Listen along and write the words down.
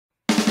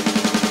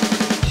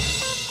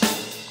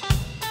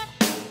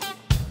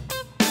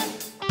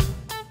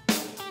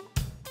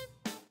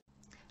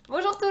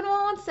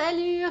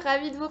Salut,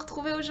 ravie de vous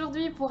retrouver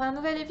aujourd'hui pour un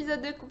nouvel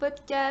épisode de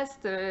podcast.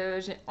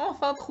 J'ai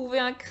enfin trouvé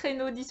un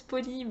créneau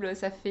disponible.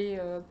 Ça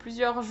fait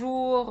plusieurs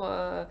jours,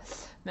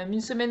 même une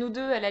semaine ou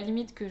deux à la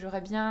limite que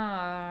j'aurais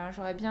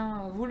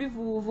bien voulu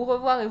vous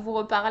revoir et vous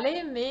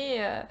reparler, mais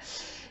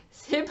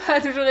c'est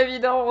pas toujours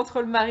évident entre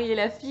le mari et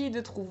la fille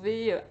de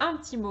trouver un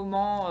petit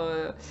moment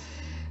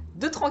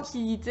de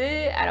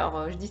tranquillité.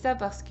 Alors, je dis ça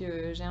parce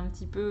que j'ai un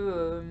petit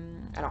peu.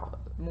 Alors,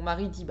 mon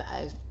mari dit bah,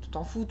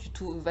 t'en fous,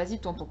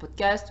 vas-y, tourne ton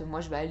podcast. Moi,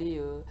 je vais aller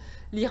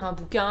lire un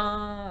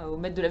bouquin,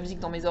 mettre de la musique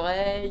dans mes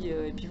oreilles.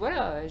 Et puis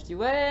voilà. Je dis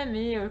ouais,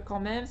 mais quand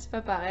même, c'est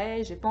pas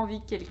pareil. J'ai pas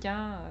envie que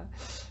quelqu'un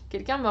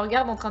me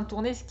regarde en train de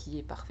tourner, ce qui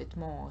est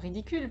parfaitement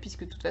ridicule,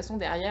 puisque de toute façon,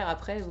 derrière,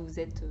 après, vous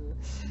êtes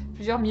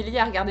plusieurs milliers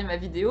à regarder ma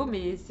vidéo,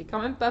 mais c'est quand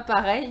même pas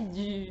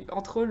pareil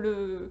entre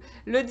le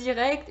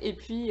direct et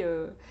puis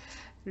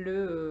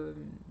le,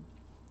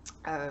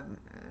 euh,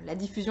 la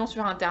diffusion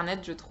sur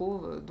internet, je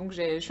trouve. Donc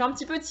je suis un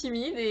petit peu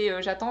timide et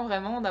j'attends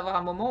vraiment d'avoir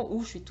un moment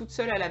où je suis toute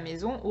seule à la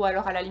maison, ou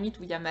alors à la limite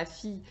où il y a ma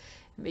fille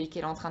mais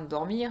qu'elle est en train de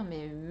dormir.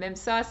 Mais même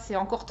ça, c'est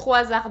encore trop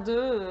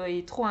hasardeux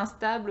et trop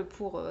instable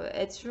pour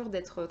être sûre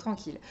d'être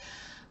tranquille.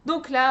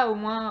 Donc là, au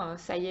moins,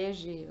 ça y est,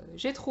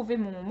 j'ai trouvé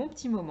mon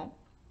petit moment.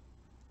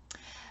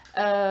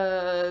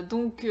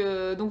 Donc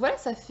voilà,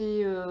 ça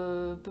fait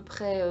à peu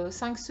près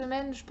 5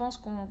 semaines, je pense,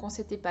 qu'on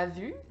s'était pas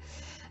vu.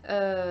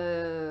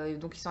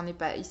 Donc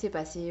il s'est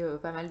passé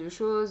pas mal de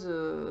choses.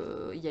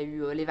 Il y a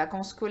eu les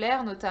vacances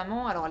scolaires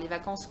notamment. Alors les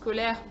vacances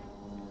scolaires,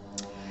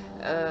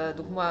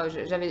 donc moi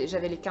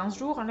j'avais les 15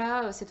 jours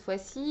là cette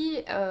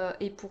fois-ci.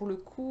 Et pour le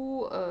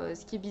coup,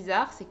 ce qui est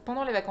bizarre, c'est que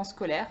pendant les vacances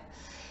scolaires,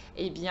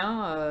 eh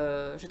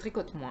bien, je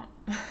tricote moins.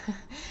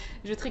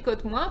 Je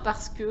tricote moins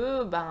parce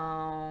que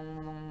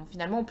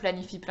finalement on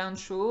planifie plein de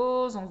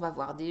choses, on va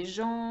voir des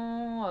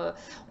gens,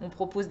 on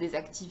propose des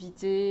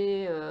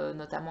activités,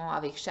 notamment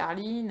avec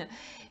Charline,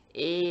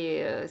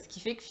 et ce qui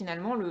fait que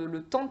finalement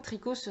le temps de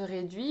tricot se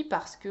réduit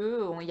parce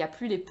que il n'y a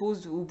plus les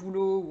pauses au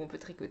boulot où on peut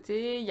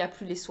tricoter, il n'y a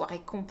plus les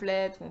soirées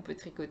complètes où on peut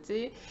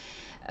tricoter.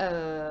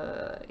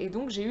 Et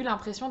donc j'ai eu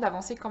l'impression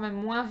d'avancer quand même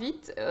moins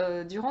vite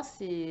durant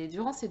ces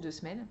 2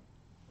 semaines.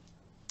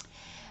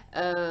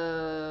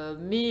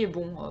 Mais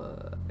bon,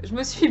 je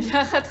me suis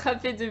bien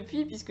rattrapée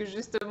depuis, puisque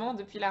justement,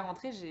 depuis la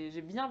rentrée,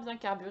 j'ai bien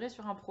carburé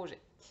sur un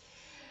projet.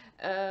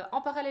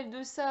 En parallèle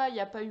de ça, il n'y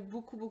a pas eu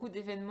beaucoup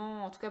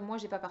d'événements. En tout cas, moi,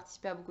 j'ai pas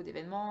participé à beaucoup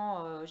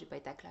d'événements. J'ai pas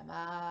été à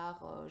Clamart,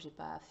 j'ai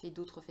pas fait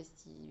d'autres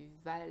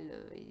festivals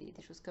et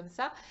des choses comme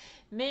ça.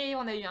 Mais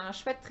on a eu un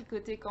chouette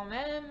tricoté quand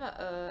même.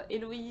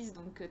 Héloïse,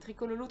 donc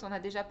Tricololoute, on a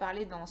déjà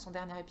parlé dans son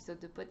dernier épisode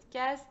de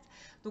podcast.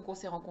 Donc on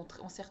s'est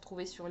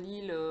retrouvés sur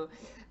l'île,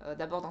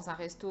 d'abord dans un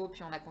resto,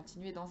 puis on a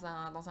continué dans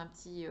un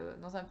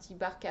petit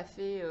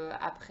bar-café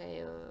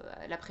après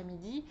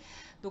l'après-midi.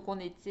 Donc on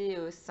était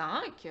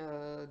 5,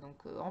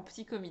 en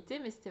petit comité,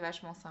 mais c'était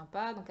vachement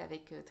sympa. Donc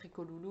avec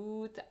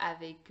Tricolouloute,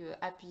 avec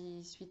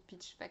Happy Sweet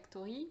Peach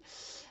Factory,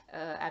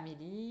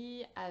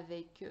 Amélie,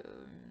 avec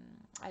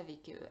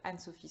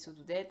Anne-Sophie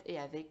Saudoudette et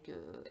avec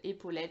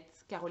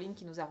Épaulette Caroline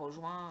qui nous a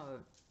rejoint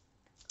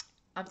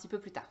un petit peu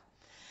plus tard.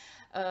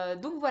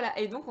 Donc voilà,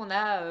 et donc on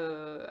a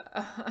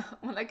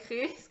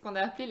créé ce qu'on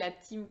a appelé la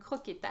team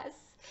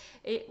Croquetas.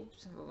 Et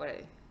oups, voilà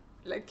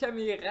la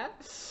caméra.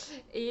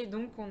 Et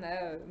donc on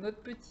a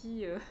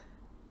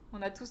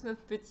tous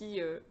notre petit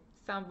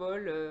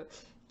symbole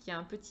qui est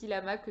un petit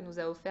lama que nous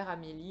a offert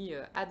Amélie,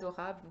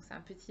 adorable. Donc c'est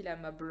un petit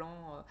lama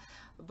blanc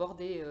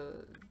bordé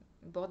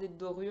de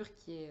dorure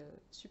qui est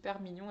super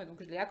mignon. Et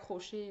donc je l'ai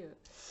accroché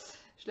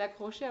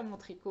à mon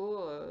tricot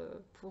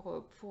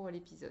pour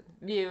l'épisode.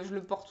 Mais je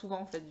le porte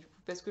souvent en fait du coup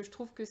parce que je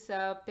trouve que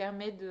ça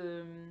permet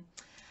de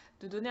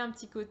donner un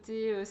petit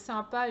côté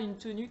sympa à une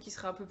tenue qui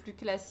serait un peu plus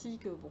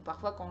classique. Bon,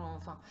 parfois,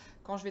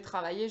 quand je vais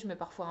travailler, je mets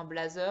parfois un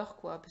blazer,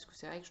 quoi, parce que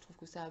c'est vrai que je trouve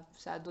que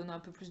ça donne un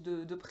peu plus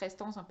de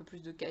prestance, un peu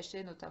plus de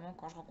cachet, notamment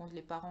quand je rencontre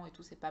les parents et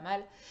tout, c'est pas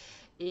mal.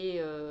 Et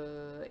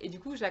du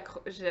coup,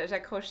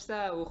 j'accroche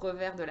ça au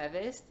revers de la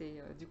veste, et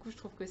du coup, je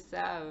trouve que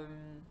ça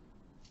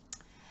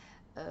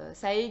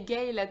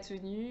égaye la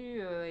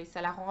tenue et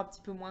ça la rend un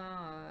petit peu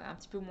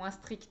moins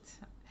stricte.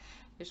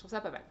 Et je trouve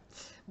ça pas mal.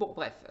 Bon,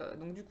 bref,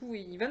 donc du coup,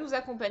 il va nous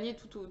accompagner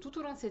tout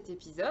au long de cet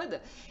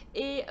épisode.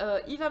 Et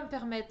il va me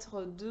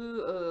permettre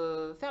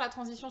de faire la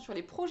transition sur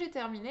les projets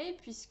terminés,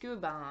 puisque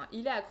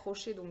il est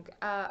accroché donc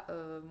à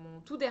mon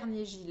tout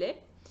dernier gilet,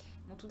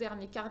 mon tout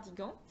dernier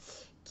cardigan,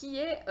 qui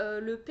est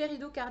le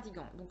Pérido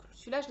cardigan. Donc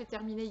celui-là, je l'ai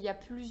terminé il y a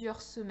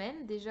plusieurs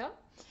semaines déjà.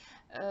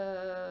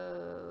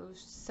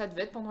 Ça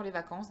devait être pendant les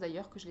vacances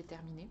d'ailleurs que je l'ai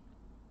terminé.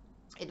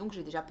 Et donc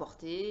j'ai déjà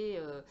porté,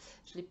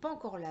 je ne l'ai pas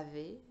encore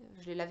lavé,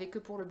 je l'ai lavé que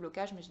pour le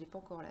blocage mais je ne l'ai pas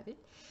encore lavé.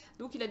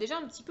 Donc il a déjà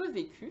un petit peu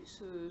vécu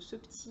ce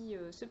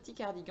petit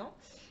cardigan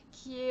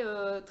qui est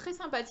très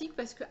sympathique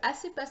parce que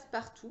assez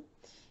passe-partout.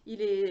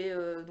 Il est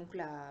donc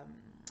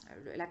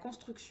la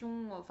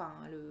construction, enfin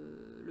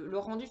le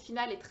rendu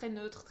final est très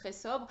neutre, très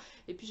sobre.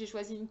 Et puis j'ai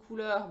choisi une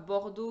couleur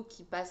bordeaux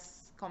qui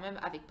passe quand même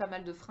avec pas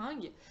mal de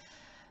fringues.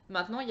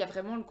 Maintenant, il y a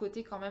vraiment le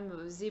côté quand même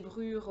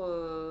zébrure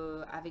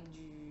avec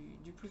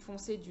du plus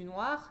foncé, du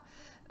noir.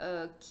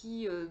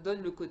 qui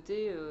donne le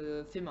côté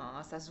fait main,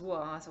 hein, ça se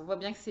voit, hein, ça, on voit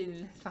bien que c'est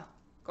enfin,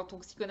 quand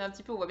on s'y connaît un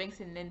petit peu, on voit bien que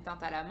c'est une laine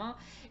teinte à la main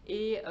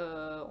et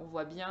on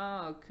voit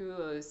bien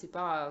que c'est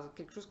pas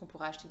quelque chose qu'on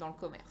pourrait acheter dans le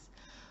commerce.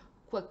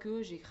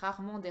 Quoique j'ai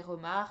rarement des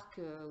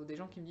remarques ou des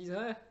gens qui me disent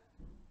ouais,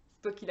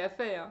 c'est toi qui l'as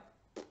fait, hein.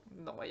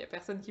 Non, il n'y a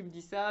personne qui me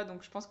dit ça,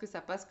 donc je pense que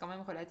ça passe quand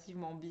même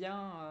relativement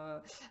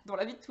bien dans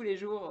la vie de tous les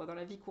jours, dans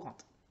la vie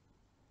courante.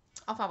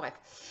 Enfin bref.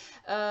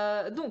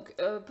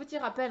 Petit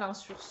rappel hein,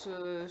 sur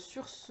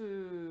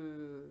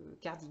ce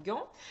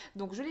cardigan.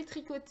 Donc je l'ai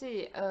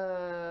tricoté,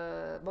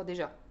 bon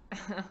déjà,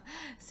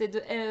 c'est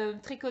de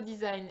Tricot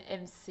Design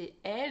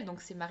MCL,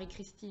 donc c'est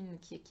Marie-Christine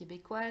qui est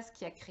québécoise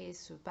qui a créé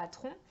ce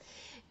patron.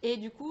 Et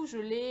du coup, je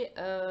l'ai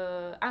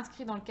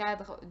inscrit dans le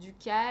cadre du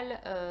CAL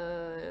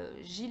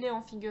gilet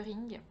en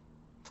fingering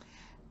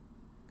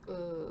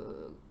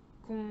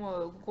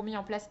qu'ont mis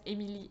en place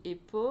Émilie et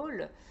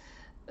Paul.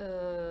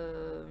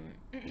 Euh,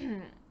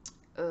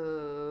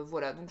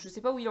 voilà, donc je sais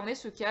pas où il en est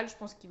ce CAL, je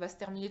pense qu'il va se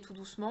terminer tout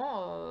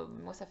doucement.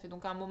 Moi, ça fait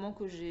donc un moment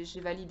que j'ai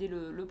validé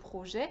le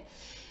projet.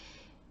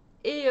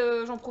 Et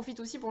j'en profite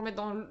aussi pour le mettre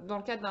dans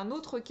le cadre d'un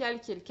autre cal,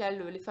 qui est le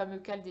cal, les fameux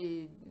cals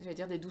des, j'allais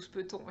dire des 12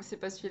 petons, mais c'est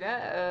pas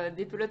celui-là,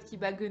 des pelotes qui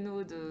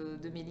baguenot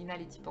de Mélina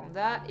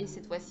Letipanda. Et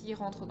cette fois-ci, il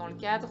rentre dans le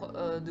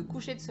cadre de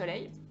coucher de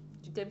soleil,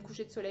 du thème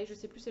coucher de soleil, je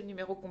sais plus c'est le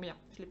numéro combien,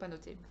 je l'ai pas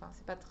noté, enfin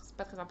c'est pas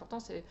très important,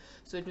 ça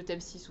doit être le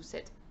thème 6 ou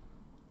 7.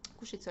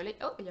 Coucher de soleil,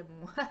 oh, il y a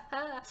mon,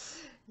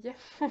 il y a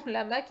mon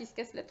lama qui se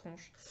casse la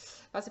tronche.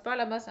 Enfin, c'est pas un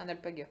lama, c'est un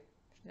alpaga,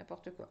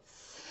 n'importe quoi.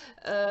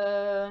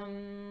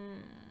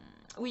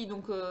 Oui,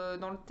 donc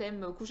dans le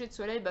thème coucher de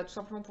soleil, bah, tout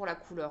simplement pour la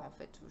couleur en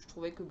fait. Je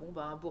trouvais que bon,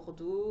 bah, un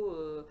bordeaux,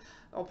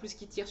 en plus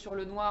qui tire sur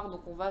le noir,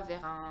 donc on va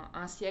vers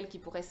un ciel qui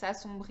pourrait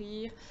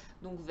s'assombrir,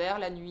 donc vers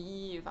la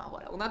nuit. Enfin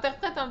voilà, on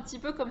interprète un petit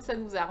peu comme ça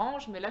nous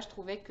arrange, mais là je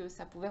trouvais que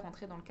ça pouvait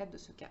rentrer dans le cadre de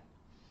ce cas.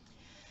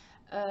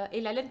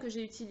 Et la laine que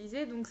j'ai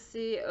utilisée, donc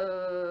c'est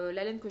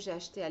la laine que j'ai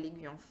achetée à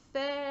l'Aiguille en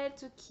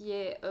Fête, qui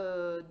est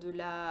de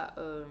la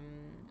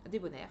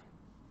débonnaire.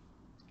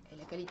 Et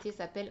la qualité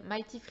s'appelle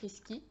Mighty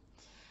Frisky.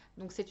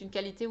 Donc c'est une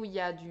qualité où il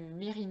y a du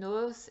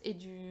mérinos et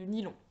du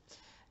nylon.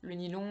 Le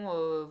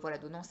nylon, voilà,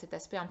 donnant cet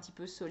aspect un petit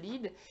peu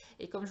solide.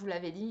 Et comme je vous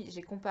l'avais dit,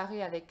 j'ai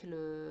comparé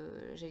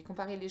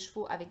les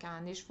chevaux avec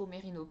un écheveau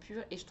mérino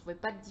pur et je ne trouvais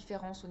pas de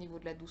différence au niveau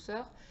de la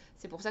douceur.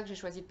 C'est pour ça que j'ai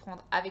choisi de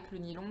prendre avec le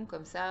nylon,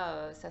 comme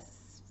ça,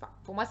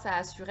 pour moi, ça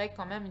assurait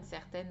quand même une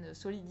certaine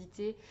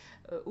solidité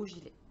au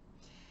gilet.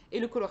 Et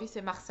le coloris,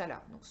 c'est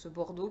Marsala, donc ce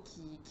bordeaux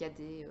qui a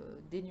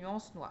des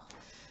nuances noires.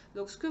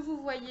 Donc ce que vous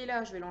voyez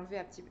là, je vais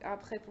l'enlever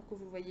après pour que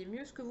vous voyez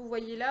mieux. Ce que vous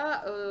voyez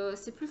là,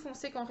 c'est plus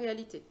foncé qu'en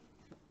réalité.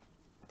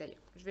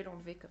 D'ailleurs, je vais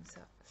l'enlever comme ça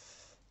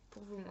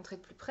pour vous montrer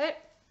de plus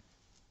près.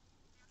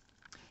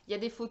 Il y a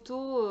des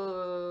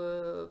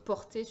photos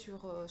portées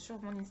sur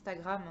mon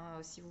Instagram hein,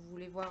 si vous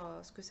voulez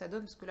voir ce que ça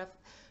donne. Parce que là,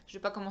 je ne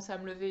vais pas commencer à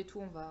me lever et tout,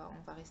 on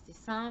va rester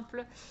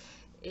simple.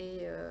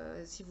 Et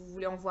si vous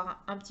voulez en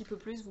voir un petit peu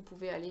plus, vous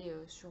pouvez aller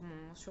sur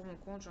mon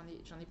compte,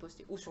 j'en ai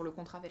posté, ou sur le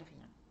compte Ravelry.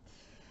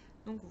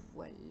 Donc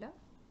voilà.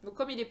 Donc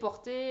comme il est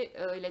porté,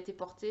 il a été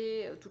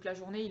porté toute la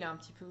journée,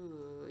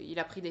 il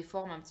a pris des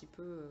formes un petit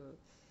peu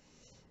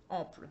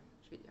amples,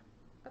 je vais dire.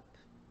 Hop,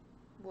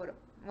 voilà.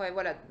 Ouais,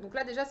 voilà. Donc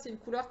là déjà c'est une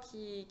couleur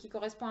qui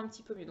correspond un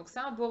petit peu mieux. Donc c'est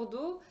un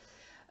bordeaux.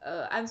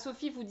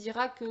 Anne-Sophie vous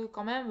dira que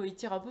quand même il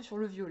tire un peu sur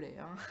le violet.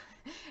 Hein.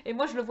 Et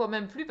moi je le vois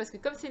même plus parce que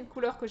comme c'est une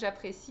couleur que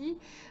j'apprécie,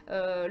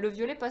 le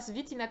violet passe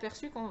vite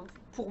inaperçu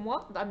pour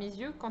moi, à mes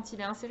yeux, quand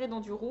il est inséré dans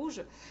du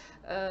rouge,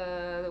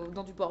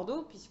 dans du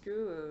bordeaux, puisque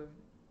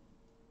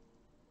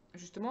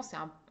justement c'est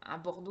un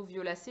bordeaux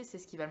violacé, c'est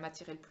ce qui va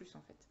m'attirer le plus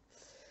en fait.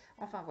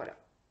 Enfin voilà,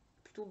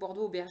 plutôt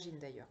bordeaux aubergine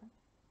d'ailleurs.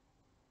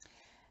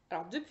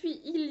 Alors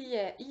depuis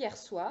hier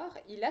soir,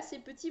 il a ses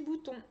petits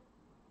boutons.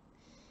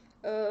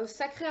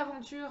 Sacrée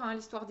aventure, hein,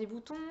 l'histoire des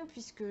boutons,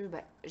 puisque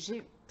bah,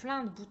 j'ai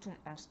plein de boutons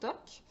en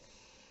stock.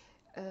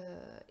 Quand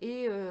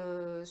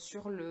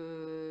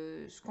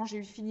j'ai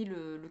eu fini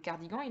le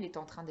cardigan, il était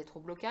en train d'être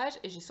au blocage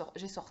et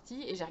j'ai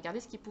sorti et j'ai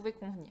regardé ce qui pouvait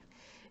convenir.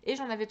 Et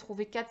j'en avais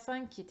trouvé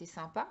 4-5 qui étaient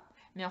sympas,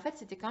 mais en fait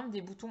c'était quand même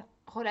des boutons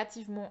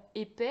relativement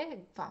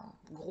épais, enfin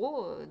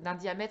gros, d'un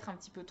diamètre un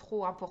petit peu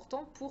trop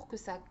important pour que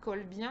ça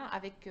colle bien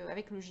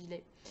avec le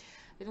gilet.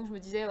 Et donc je me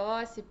disais,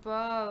 oh c'est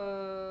pas...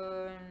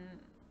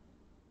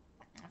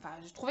 Enfin,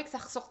 je trouvais que ça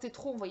ressortait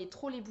trop, on voyait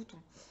trop les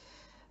boutons.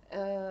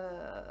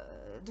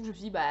 Donc je me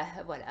suis dit, bah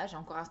voilà, j'ai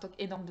encore un stock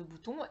énorme de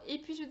boutons, et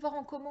puis je vais devoir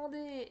en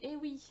commander, et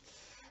oui.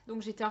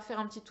 Donc j'ai été faire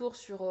un petit tour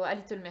sur A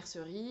Little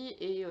Mercery,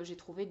 et j'ai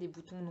trouvé des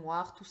boutons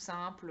noirs tout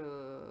simples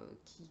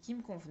qui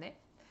me convenaient.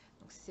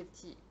 Donc c'est ces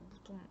petits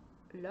boutons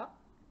là.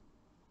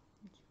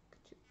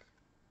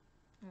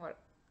 Voilà.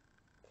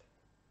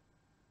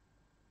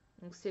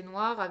 Donc c'est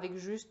noir avec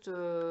juste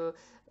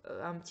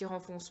un petit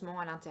renfoncement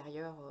à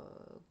l'intérieur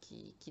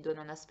qui donne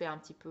un aspect un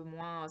petit peu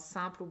moins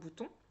simple au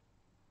bouton.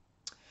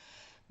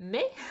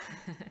 Mais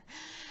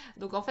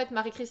Donc en fait,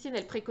 Marie-Christine,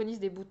 elle préconise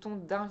des boutons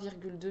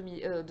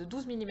de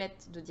 12 mm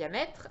de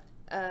diamètre.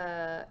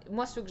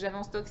 Moi, ceux que j'avais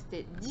en stock,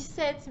 c'était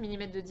 17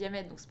 mm de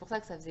diamètre, donc c'est pour ça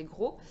que ça faisait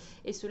gros.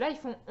 Et ceux-là, ils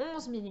font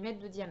 11 mm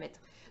de diamètre.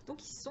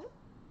 Donc ils sont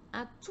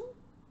un tout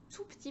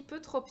petit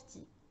peu trop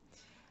petits.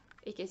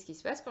 Et qu'est-ce qui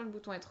se passe quand le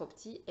bouton est trop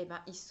petit? Eh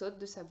ben, il saute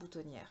de sa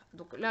boutonnière.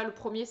 Donc là, le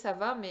premier, ça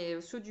va,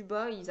 mais ceux du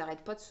bas, ils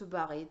n'arrêtent pas de se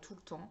barrer tout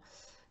le temps.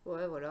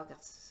 Ouais, voilà,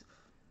 regarde,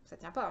 ça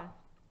tient pas, hein.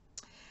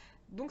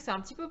 Donc c'est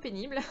un petit peu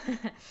pénible.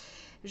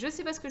 Je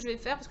sais pas ce que je vais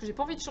faire parce que j'ai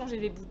pas envie de changer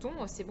les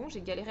boutons. C'est bon,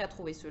 j'ai galéré à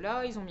trouver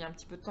ceux-là. Ils ont mis un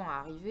petit peu de temps à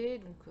arriver,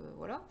 donc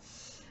voilà.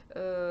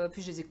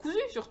 Puis je les ai cousus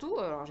surtout,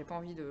 alors j'ai pas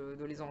envie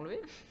de les enlever.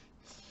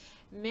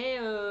 Mais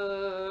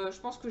je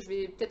pense que je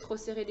vais peut-être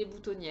resserrer les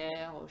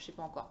boutonnières, je sais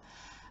pas encore.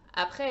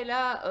 Après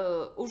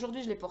là,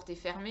 aujourd'hui je l'ai porté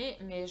fermé,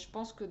 mais je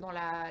pense que dans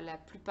la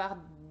plupart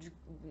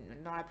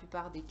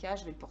des cas,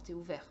 je vais le porter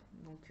ouvert.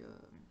 Donc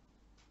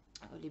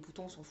les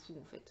boutons sont fous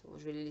en fait.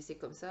 Je vais les laisser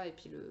comme ça et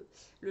puis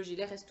le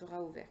gilet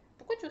restera ouvert.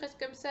 Pourquoi tu restes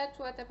comme ça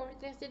toi? T'as pas envie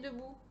de rester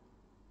debout?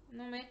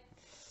 Non mais...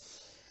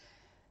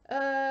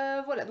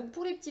 voilà, donc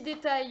pour les petits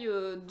détails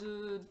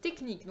de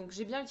technique, donc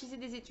j'ai bien utilisé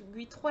des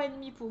aiguilles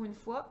 3,5 pour une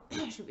fois.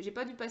 J'ai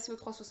pas dû passer au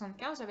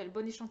 3,75, j'avais le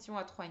bon échantillon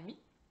à 3,5.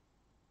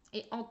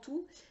 Et en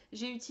tout,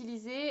 j'ai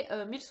utilisé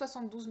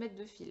 1072 mètres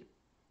de fil.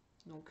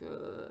 Donc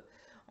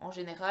en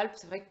général,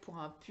 c'est vrai que pour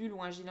un pull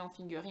ou un gilet en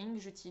fingering,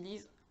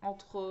 j'utilise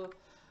entre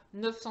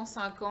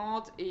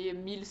 950 et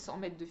 1100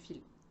 mètres de fil.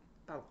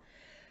 Pardon.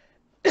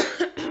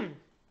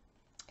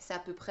 C'est à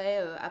peu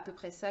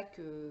près ça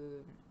qui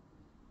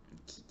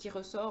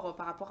ressort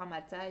par rapport à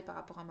ma taille, par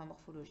rapport à ma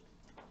morphologie.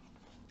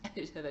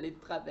 J'ai avalé de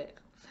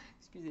travers.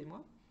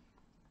 Excusez-moi.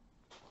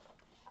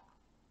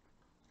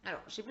 Alors,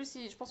 je sais plus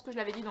si... Je pense que je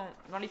l'avais dit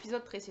dans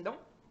l'épisode précédent.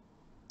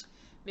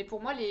 Mais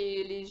pour moi,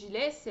 les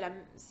gilets,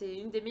 c'est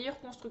une des meilleures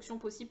constructions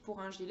possibles pour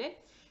un gilet,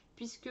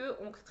 puisque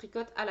on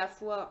tricote à la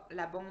fois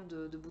la bande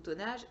de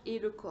boutonnage et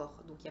le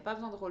corps. Donc, il n'y a pas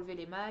besoin de relever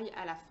les mailles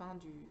à la fin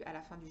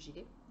du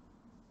gilet.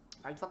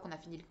 Enfin, une fois qu'on a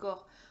fini le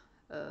corps,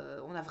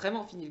 on a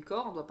vraiment fini le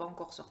corps. On ne doit pas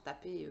encore se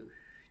retaper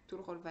tout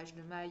le relevage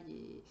de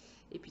mailles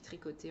et puis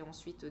tricoter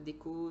ensuite des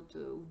côtes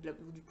ou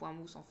du point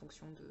mousse en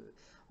fonction de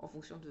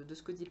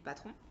ce que dit le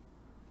patron.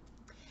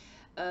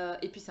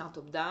 Et puis c'est un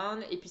top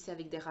down, et puis c'est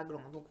avec des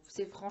raglans. Donc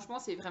franchement,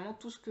 c'est vraiment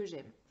tout ce que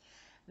j'aime.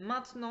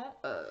 Maintenant,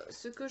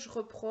 ce que je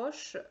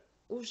reproche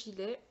au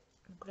gilet,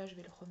 donc là je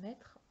vais le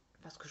remettre,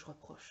 parce que je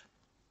reproche,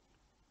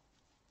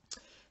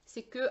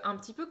 c'est que un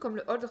petit peu comme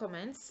le Old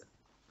Romance,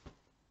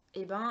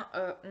 et ben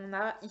on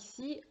a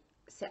ici,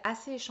 c'est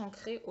assez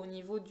échancré au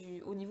niveau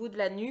de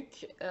la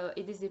nuque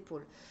et des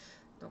épaules.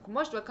 Donc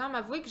moi, je dois quand même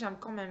avouer que j'aime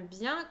quand même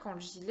bien quand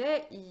le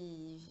gilet,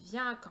 il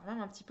vient quand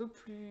même un petit peu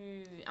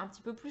plus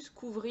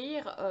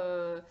couvrir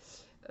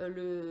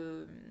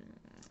le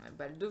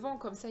devant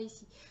comme ça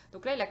ici.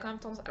 Donc là, il a quand même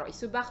tendance... Alors, il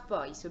se barre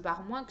pas, il se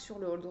barre moins que sur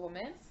le Old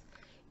Romance,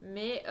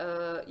 mais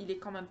il est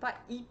quand même pas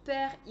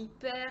hyper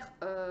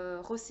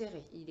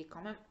resserré. Il est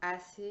quand même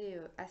assez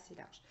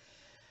large.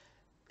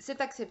 C'est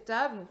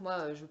acceptable, donc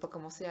moi je ne vais pas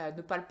commencer à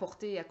ne pas le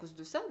porter à cause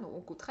de ça, non, au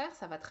contraire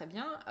ça va très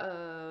bien,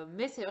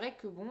 mais c'est vrai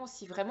que bon,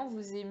 si vraiment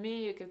vous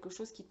aimez quelque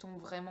chose qui tombe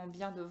vraiment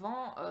bien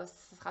devant,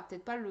 ce sera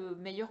peut-être pas le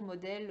meilleur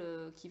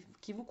modèle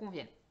qui vous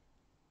convienne.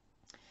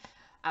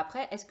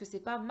 Après, est-ce que c'est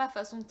pas ma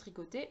façon de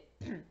tricoter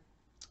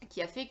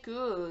qui a fait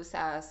que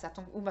ça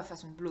tombe, ou ma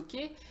façon de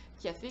bloquer,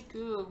 qui a fait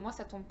que moi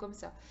ça tombe comme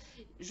ça.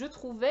 Je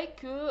trouvais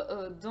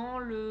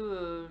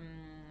que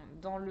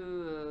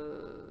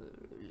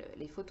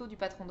les photos du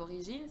patron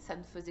d'origine, ça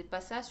ne faisait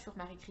pas ça sur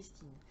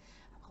Marie-Christine.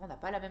 Après, on n'a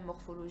pas la même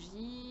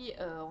morphologie,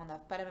 on n'a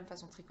pas la même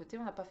façon de tricoter,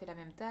 on n'a pas fait la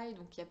même taille,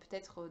 donc il y a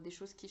peut-être des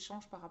choses qui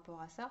changent par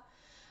rapport à ça.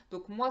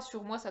 Donc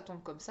sur moi, ça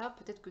tombe comme ça.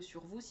 Peut-être que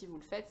sur vous, si vous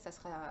le faites, ça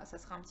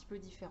sera un petit peu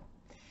différent.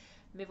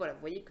 Mais voilà, vous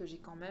voyez que j'ai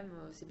quand même...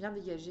 c'est bien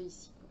dégagé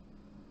ici.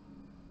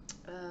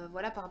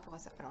 Voilà par rapport à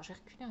ça. Alors, je vais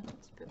reculer un tout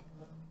petit peu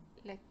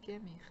la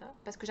caméra,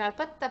 parce que j'arrête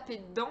pas de taper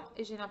dedans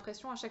et j'ai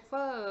l'impression à chaque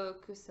fois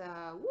que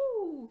ça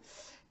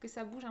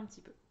bouge un petit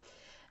peu.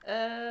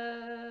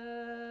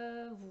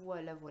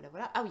 Voilà.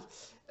 Ah oui,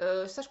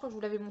 ça je crois que je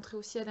vous l'avais montré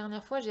aussi la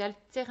dernière fois. J'ai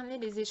alterné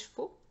les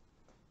écheveaux.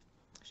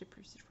 Je sais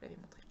plus si je vous l'avais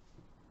montré.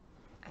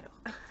 Alors,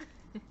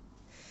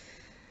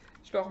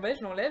 je le remets,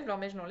 je l'enlève, je le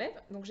remets, je l'enlève.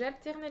 Donc j'ai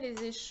alterné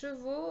les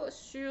écheveaux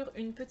sur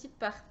une petite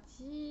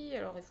partie.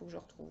 Alors il faut que je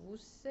retrouve où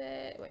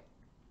c'est. Ouais.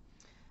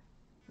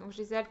 Donc je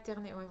les ai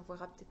alternés, ouais, on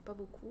verra peut-être pas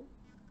beaucoup.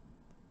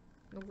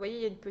 Donc vous voyez,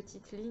 il y a une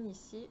petite ligne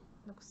ici.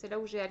 Donc c'est là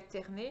où j'ai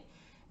alterné.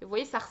 Et vous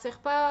voyez, ça ne resserre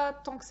pas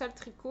tant que ça le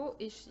tricot.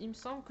 Et il me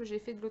semble que j'ai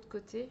fait de l'autre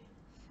côté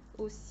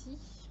aussi.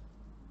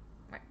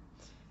 Ouais.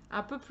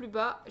 Un peu plus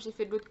bas, j'ai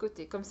fait de l'autre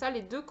côté. Comme ça,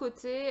 les deux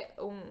côtés,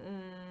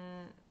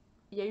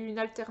 il y a eu une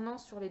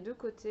alternance sur les deux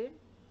côtés.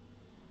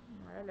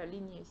 Voilà, la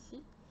ligne est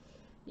ici.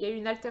 Il y a eu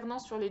une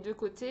alternance sur les deux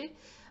côtés.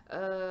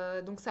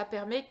 Donc ça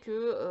permet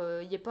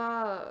qu'il n'y ait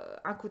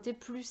pas un côté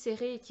plus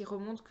serré et qui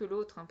remonte que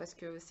l'autre, hein, parce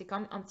que c'est quand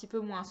même un petit peu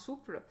moins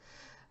souple.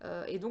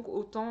 Et donc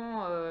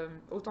autant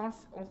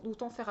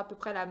faire à peu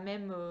près la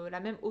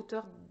même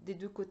hauteur des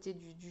deux côtés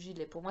du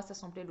gilet. Pour moi, ça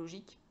semblait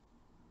logique.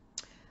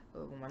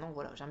 Bon, maintenant,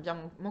 voilà, j'aime bien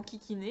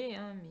m'enquiquiner,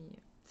 hein, mais...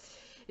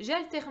 J'ai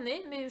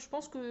alterné, mais je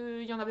pense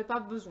qu'il n'y en avait pas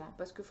besoin,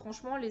 parce que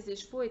franchement, les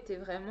écheveaux étaient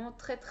vraiment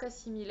très très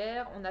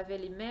similaires. On avait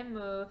les mêmes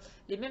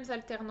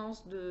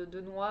alternances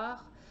de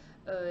noir.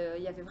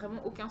 Il n'y avait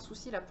vraiment aucun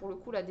souci. Là, pour le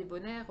coup, la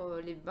débonnaire,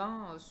 les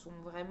bains sont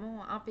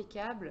vraiment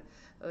impeccables.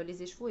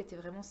 Les écheveaux étaient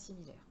vraiment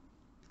similaires.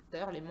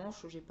 D'ailleurs, les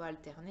manches, j'ai pas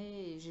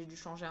alterné, et j'ai dû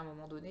changer à un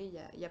moment donné.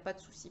 Il n'y a pas de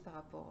souci par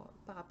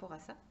rapport à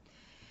ça.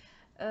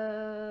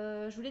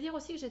 Je voulais dire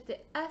aussi que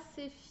j'étais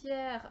assez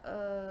fière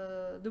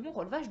de mon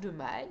relevage de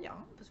mailles,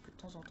 hein, parce que de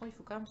temps en temps, il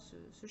faut quand même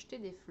se jeter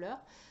des fleurs.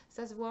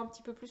 Ça se voit un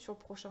petit peu plus sur le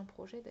prochain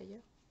projet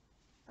d'ailleurs.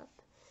 Hop.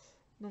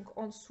 Donc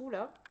en dessous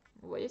là,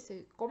 vous voyez,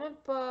 c'est quand même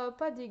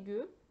pas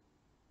dégueu.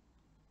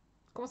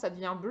 Comment ça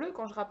devient bleu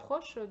quand je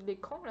rapproche de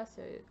l'écran, là,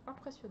 c'est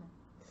impressionnant.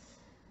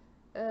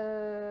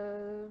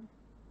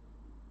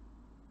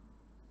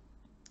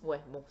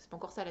 Ouais, bon, c'est pas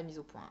encore ça la mise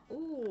au point.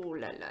 Oh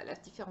là là, la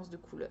différence de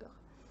couleur.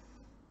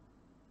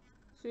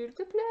 S'il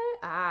te plaît.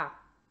 Ah,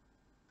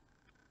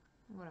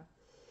 voilà.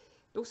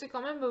 Donc c'est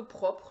quand même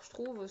propre, je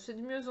trouve. C'est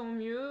de mieux en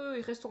mieux.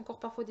 Il reste encore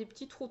parfois des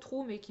petits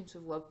trous, mais qui ne se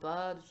voient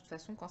pas de toute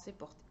façon quand c'est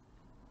porté.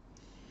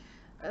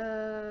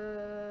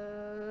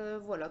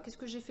 Voilà, qu'est-ce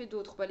que j'ai fait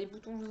d'autre? Bah, les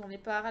boutons, je vous en ai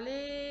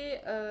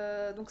parlé.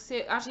 Donc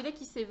c'est un gilet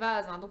qui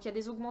s'évase, hein. Donc il y a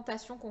des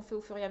augmentations qu'on fait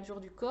au fur et à mesure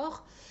du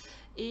corps.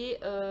 Et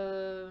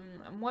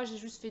moi j'ai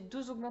juste fait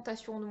 2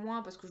 augmentations de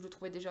moins parce que je le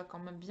trouvais déjà quand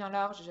même bien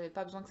large et j'avais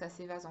pas besoin que ça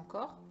s'évase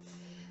encore.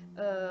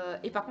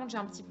 Et par contre, il est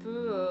un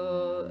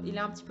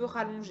petit peu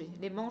rallongé.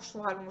 Les manches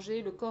sont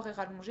rallongées, le corps est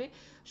rallongé.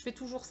 Je fais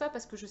toujours ça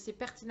parce que je sais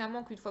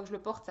pertinemment qu'une fois que je le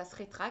porte, ça se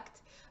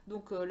rétracte.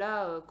 Donc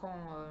là,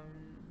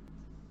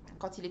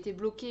 quand il était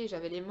bloqué,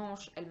 j'avais les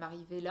manches, elles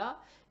m'arrivaient là.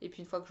 Et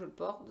puis une fois que je le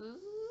porte,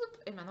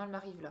 et maintenant elle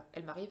m'arrive là.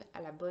 Elle m'arrive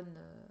à la bonne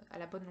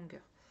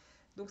longueur.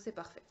 Donc c'est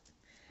parfait.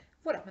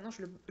 Voilà, maintenant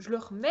je le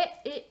remets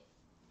et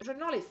je ne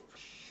l'enlève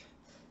plus.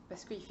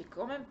 Parce qu'il fait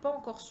quand même pas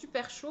encore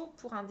super chaud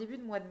pour un début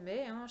de mois de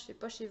mai, hein. Je sais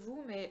pas chez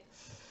vous, mais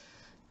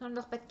dans le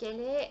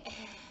Nord-Pas-de-Calais,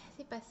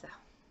 c'est pas ça.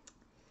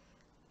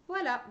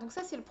 Voilà, donc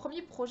ça c'est le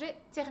premier projet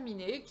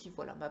terminé qui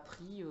voilà, m'a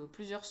pris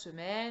plusieurs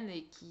semaines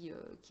et qui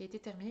a été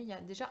terminé il y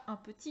a déjà un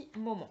petit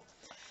moment.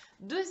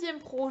 Deuxième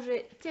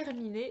projet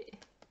terminé,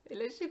 et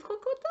là je suis trop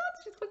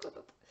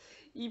contente,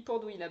 Il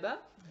pendouille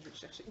là-bas, je vais le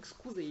chercher,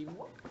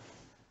 excusez-moi.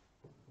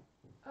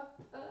 Hop,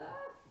 hop,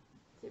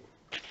 c'est bon.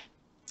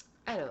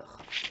 Alors,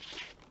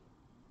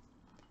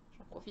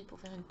 j'en profite pour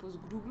faire une pause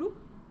glouglou.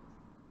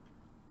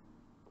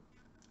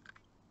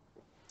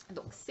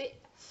 Donc c'est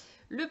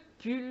le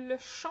pull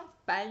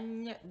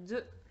champagne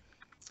de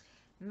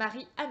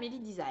Marie-Amélie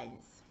Designs.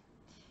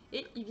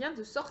 Et il vient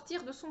de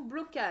sortir de son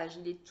blocage.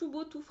 Il est tout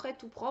beau, tout frais,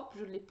 tout propre.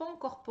 Je ne l'ai pas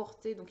encore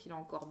porté, donc il est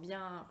encore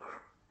bien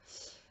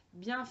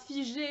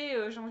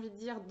figé, j'ai envie de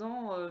dire,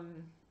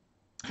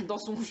 dans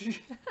son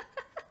jus.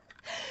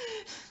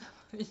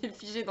 Il est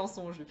figé dans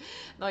son jus.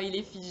 Non, il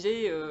est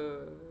figé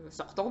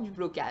sortant du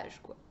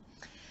blocage, quoi.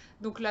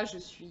 Donc là, je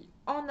suis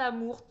en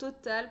amour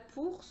total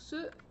pour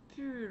ce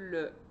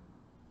pull.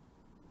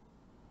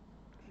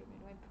 Je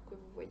m'éloigne pour que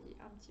vous voyez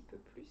un petit peu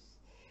plus.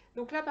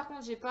 Donc là, par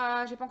contre, j'ai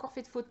pas encore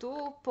fait de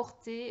photos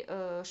portées.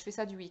 Je fais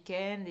ça du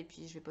week-end et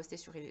puis je vais poster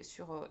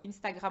sur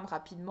Instagram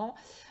rapidement.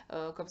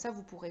 Comme ça,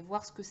 vous pourrez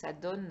voir ce que ça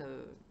donne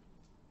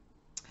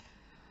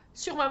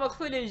sur ma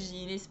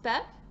morphologie, n'est-ce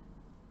pas?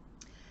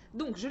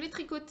 Donc, je l'ai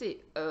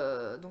tricoté.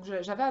 Donc,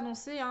 j'avais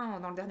annoncé hein,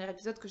 dans le dernier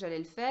épisode que j'allais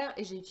le faire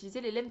et j'ai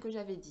utilisé les laines que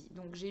j'avais dit.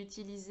 Donc, j'ai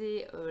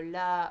utilisé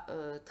la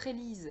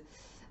trélise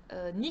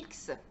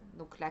NYX,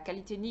 donc la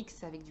qualité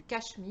NYX avec du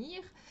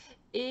cachemire.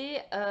 Et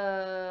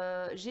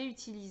j'ai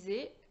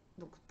utilisé,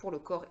 donc pour le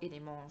corps et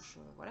les manches,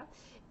 voilà.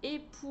 Et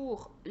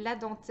pour la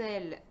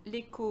dentelle,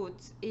 les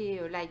côtes et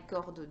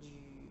l'icord de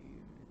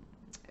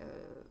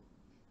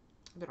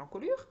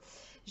l'encolure,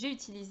 j'ai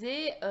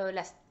utilisé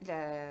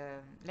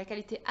la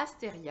qualité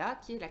Asteria,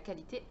 qui est la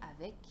qualité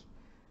avec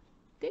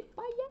des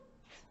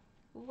paillettes.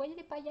 Vous voyez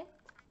les paillettes?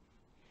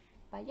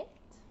 Paillettes,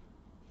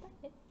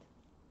 paillettes,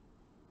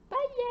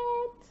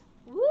 paillettes.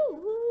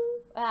 Wouhou.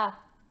 Ah,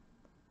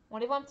 on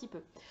les voit un petit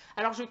peu.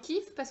 Alors je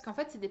kiffe parce qu'en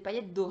fait c'est des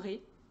paillettes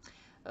dorées.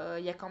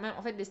 Il y a quand même,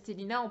 en fait, des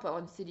stellinas, on peut avoir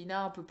une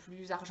stellina un peu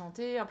plus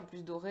argentée, un peu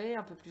plus dorée,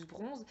 un peu plus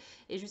bronze.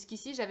 Et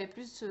jusqu'ici, j'avais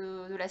plus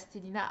de la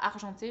stellina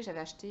argentée.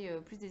 J'avais acheté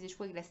plus des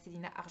échevaux avec de la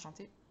stellina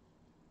argentée.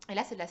 Et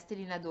là, c'est de la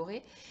stellina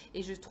dorée.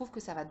 Et je trouve que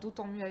ça va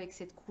d'autant mieux avec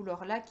cette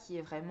couleur-là qui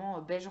est vraiment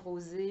beige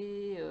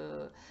rosé.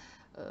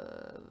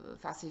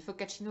 Enfin, c'est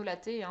focaccia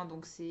latte, hein,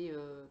 donc c'est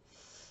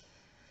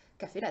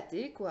café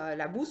latte, quoi.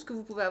 La mousse que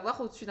vous pouvez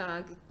avoir au-dessus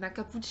d'un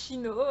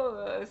cappuccino,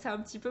 c'est un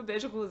petit peu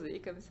beige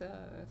rosé, comme ça.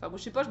 Enfin, bon,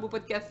 je sais pas, je bois pas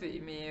de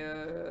café, mais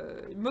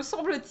il me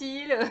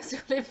semble-t-il, sur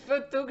les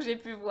photos que j'ai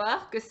pu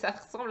voir, que ça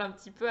ressemble un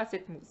petit peu à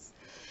cette mousse.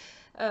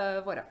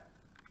 Voilà.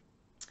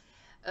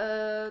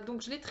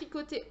 Donc, je l'ai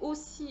tricoté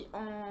aussi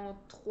en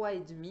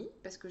 3,5,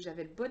 parce que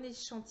j'avais le bon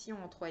échantillon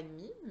en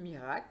 3,5,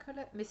 miracle.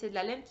 Mais c'est de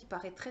la laine qui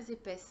paraît très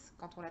épaisse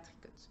quand on la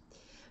tricote.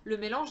 Le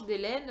mélange des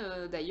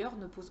laines, d'ailleurs,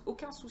 ne pose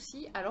aucun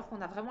souci, alors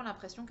qu'on a vraiment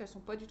l'impression qu'elles sont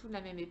pas du tout de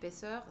la même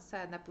épaisseur.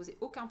 Ça n'a posé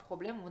aucun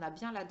problème. On a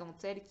bien la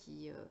dentelle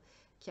qui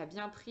a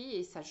bien pris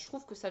et ça, je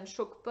trouve que ça ne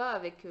choque pas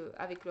avec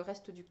le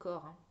reste du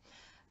corps, hein.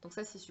 Donc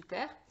ça, c'est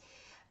super.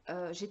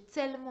 J'ai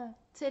tellement,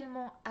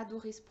 tellement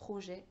adoré ce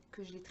projet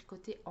que je l'ai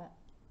tricoté en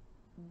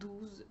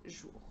 12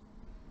 jours.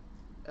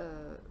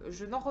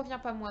 Je n'en reviens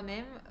pas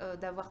moi-même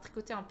d'avoir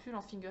tricoté un pull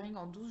en fingering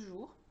en 12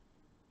 jours.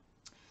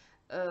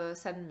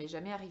 Ça ne m'est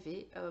jamais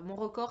arrivé. Mon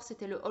record,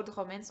 c'était le Old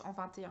Romance en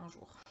 21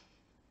 jours.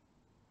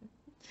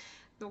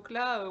 Donc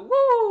là,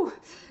 wouh,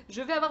 je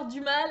vais avoir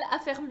du mal à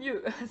faire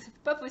mieux. C'est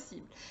pas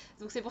possible.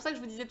 Donc c'est pour ça que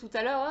je vous disais tout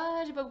à l'heure,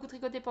 ah, j'ai pas beaucoup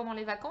tricoté pendant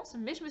les vacances,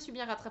 mais je me suis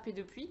bien rattrapée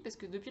depuis, parce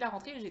que depuis la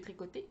rentrée, j'ai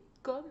tricoté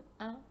comme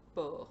un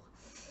porc.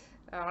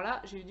 Alors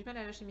là, j'ai eu du mal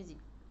à lâcher mes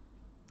igles.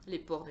 Les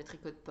porcs ne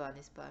tricotent pas,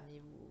 n'est-ce pas? Mais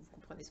vous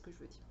comprenez ce que je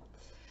veux dire.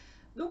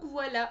 Donc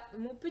voilà,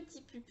 mon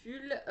petit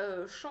pupule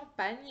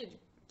champagne,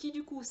 qui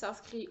du coup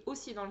s'inscrit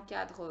aussi dans le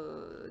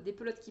cadre des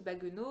pelotes qui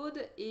baguenaudent.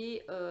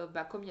 Et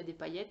comme il y a des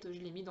paillettes, je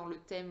l'ai mis dans le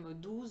thème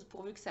 12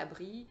 pourvu que ça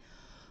brille.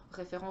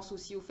 Référence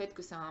aussi au fait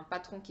que c'est un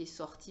patron qui est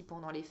sorti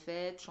pendant les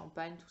fêtes,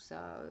 champagne, tout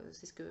ça.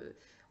 C'est ce que,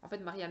 en fait,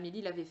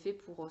 Marie-Amélie l'avait fait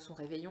pour son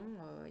réveillon,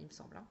 il me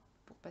semble, hein,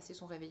 pour passer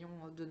son réveillon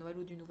de Noël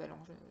ou du Nouvel An,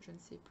 je ne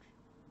sais plus.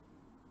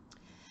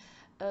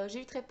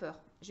 J'ai eu très peur.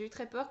 J'ai eu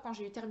très peur quand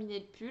j'ai eu terminé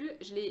le pull.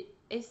 Je l'ai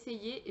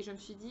essayé et je me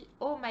suis dit,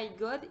 oh my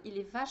god, il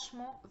est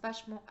vachement,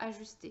 vachement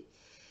ajusté.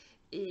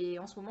 Et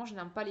en ce moment, je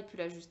n'aime pas les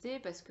pulls ajustés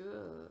parce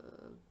que,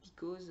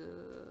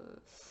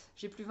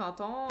 j'ai plus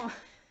 20 ans.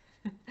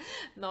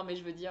 Non, mais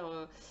je veux dire,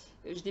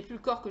 je n'ai plus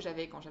le corps que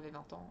j'avais quand j'avais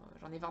 20 ans.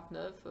 J'en ai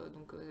 29,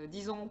 donc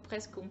 10 ans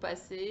presque ont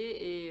passé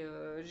et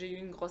j'ai eu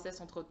une grossesse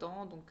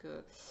entre-temps. Donc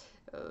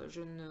je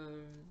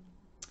ne...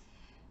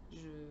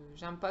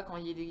 J'aime pas quand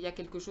il y a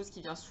quelque chose qui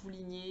vient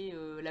souligner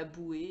la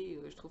bouée.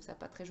 Je trouve ça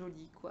pas très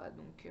joli, quoi.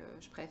 Donc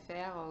je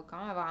préfère quand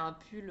même avoir un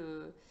pull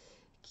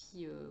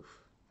qui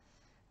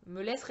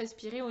me laisse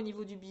respirer au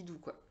niveau du bidou,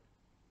 quoi.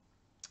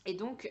 Et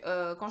donc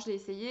quand je l'ai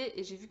essayé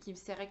et j'ai vu qu'il me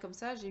serrait comme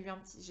ça, j'ai eu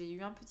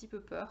un petit peu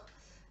peur.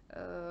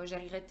 J'ai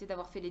regretté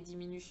d'avoir fait les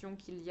diminutions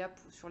qu'il y a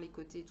sur les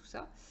côtés et tout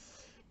ça.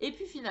 Et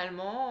puis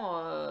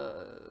finalement,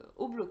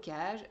 au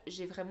blocage,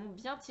 j'ai vraiment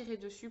bien tiré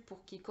dessus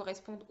pour qu'il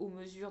corresponde aux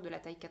mesures de la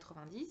taille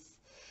 90.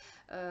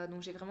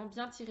 Donc j'ai vraiment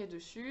bien tiré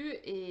dessus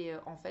et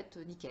en fait,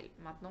 nickel.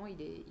 Maintenant,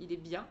 il est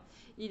bien.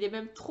 Il est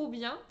même trop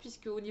bien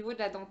puisque au niveau de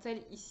la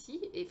dentelle ici,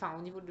 et enfin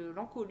au niveau de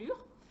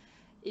l'encolure,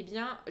 eh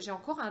bien, j'ai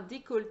encore un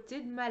décolleté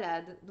de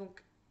malade.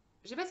 Donc,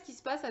 je sais pas ce qui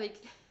se passe avec,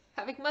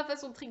 avec ma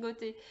façon de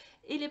tricoter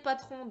et les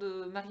patrons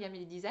de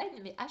Marie-Amélie Design,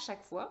 mais à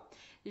chaque fois,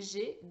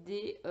 j'ai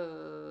des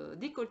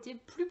décolletés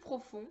plus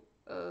profonds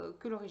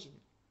que l'origine.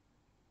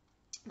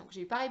 Donc,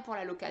 j'ai eu pareil pour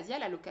la Locasia.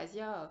 La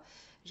Locasia,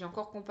 j'ai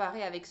encore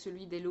comparé avec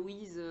celui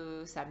d'Héloïse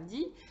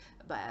samedi.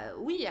 Bah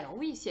oui, alors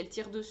oui, si elle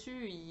tire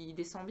dessus, il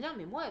descend bien,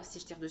 mais moi,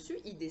 si je tire dessus,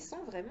 il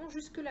descend vraiment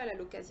jusque-là, la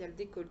Locasia. Le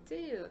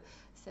décolleté,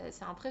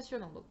 c'est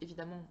impressionnant. Donc,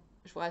 évidemment,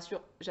 je vous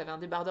rassure, j'avais un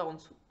débardeur en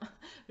dessous.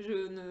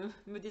 Je ne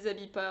me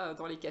déshabille pas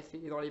dans les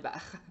cafés et dans les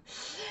bars.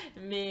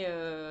 Mais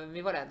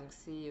voilà, donc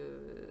c'est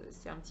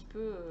un petit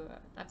peu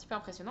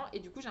impressionnant. Et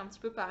du coup, j'ai un petit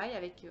peu pareil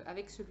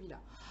avec celui-là.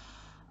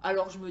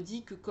 Alors, je me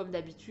dis que comme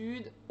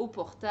d'habitude, au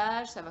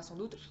portage, ça va sans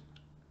doute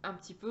un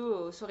petit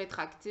peu se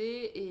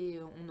rétracter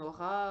et on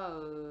aura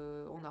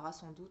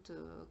sans doute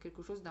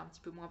quelque chose d'un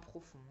petit peu moins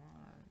profond,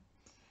 hein.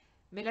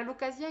 Mais la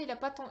Locasia,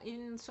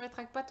 il ne se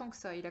rétracte pas tant que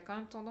ça. Il a quand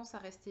même tendance à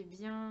rester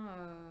bien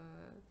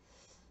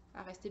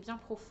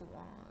profond,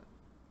 hein.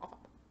 Enfin,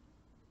 bon.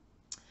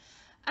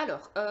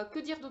 Alors, que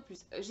dire de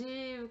plus?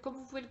 Comme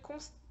vous pouvez le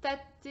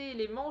constater,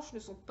 les manches ne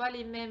sont pas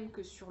les mêmes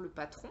que sur le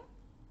patron.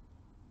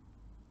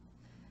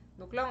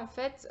 Donc là, en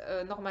fait,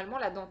 normalement,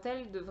 la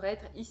dentelle devrait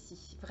être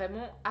ici,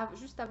 vraiment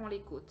juste avant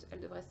les côtes. Elle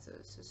devrait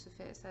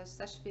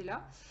s'achever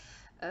là.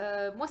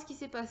 Moi, ce qui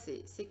s'est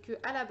passé, c'est que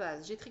à la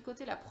base, j'ai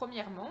tricoté la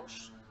première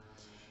manche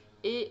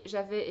et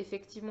j'avais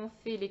effectivement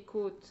fait les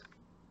côtes.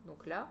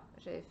 Donc là,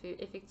 j'avais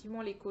fait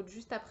effectivement les côtes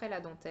juste après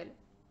la dentelle.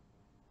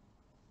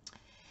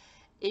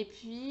 Et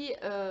puis,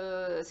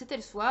 c'était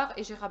le soir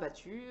et j'ai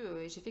rabattu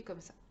et j'ai fait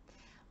comme ça.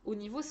 Au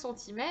niveau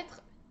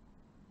centimètres,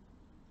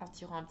 en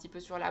tirant un petit peu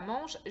sur la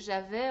manche,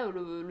 j'avais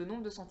le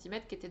nombre de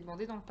centimètres qui était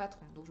demandé dans le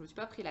patron. Donc, je ne me suis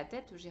pas pris la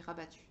tête, j'ai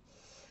rabattu.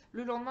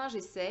 Le lendemain,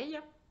 j'essaye.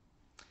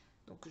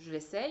 Donc, je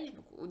l'essaye.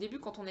 Au début,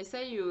 quand on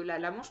essaye,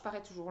 la manche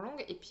paraît toujours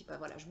longue. Et puis, bah,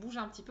 voilà, je bouge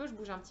un petit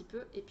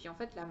peu. Et puis, en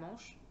fait, la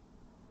manche,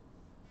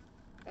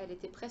 elle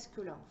était presque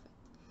là, en fait.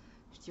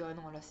 Je dis, oh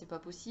non, là, c'est pas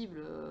possible.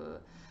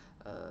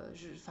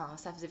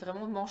 Ça faisait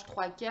vraiment manche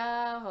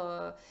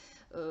 3/4.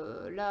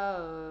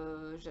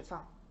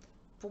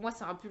 Pour moi,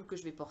 c'est un pull que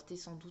je vais porter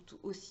sans doute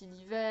aussi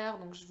l'hiver.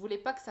 Donc, je voulais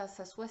pas que ça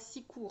soit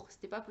si court.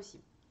 C'était pas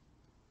possible.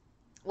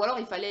 Ou alors,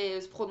 il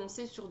fallait se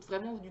prononcer sur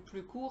vraiment du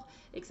plus court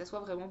et que ça soit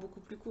vraiment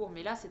beaucoup plus court.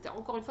 Mais là,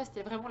 encore une fois,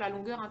 c'était vraiment la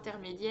longueur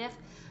intermédiaire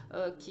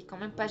qui est quand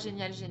même pas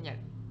génial.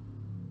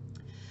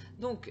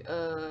 Donc,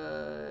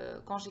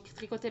 quand j'ai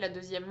tricoté la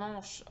deuxième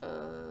manche,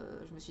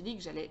 je me suis dit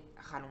que j'allais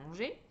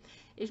rallonger.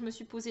 Et je me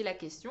suis posé la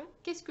question,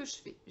 qu'est-ce que je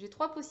fais? J'ai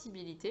trois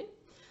possibilités.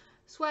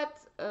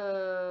 Soit,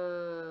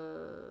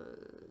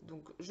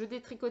 donc, je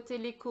détricotais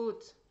les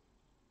côtes.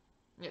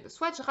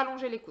 Soit je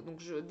rallongeais les côtes. Donc,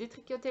 je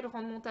détricotais le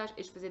rang de montage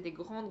et je faisais des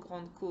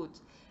grandes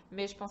côtes.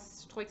 Mais je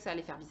trouvais que ça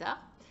allait faire bizarre.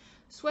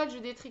 Soit je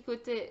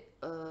détricotais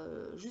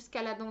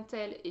jusqu'à la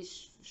dentelle et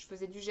je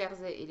faisais du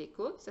jersey et les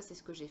côtes, ça c'est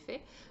ce que j'ai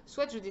fait.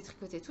 Soit je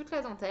détricotais toute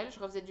la dentelle, je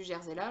refaisais du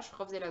jersey là, je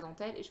refaisais la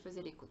dentelle et je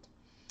faisais les côtes.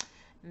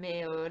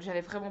 Mais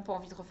j'avais vraiment pas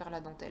envie de refaire la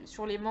dentelle.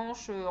 Sur les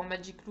manches en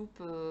Magic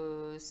Loop,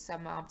 ça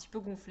m'a un petit peu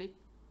gonflé.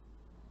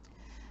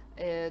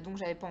 Donc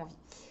j'avais pas envie.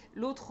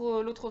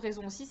 L'autre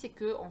raison aussi, c'est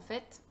que en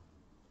fait,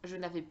 je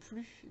n'avais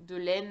plus de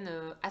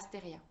laine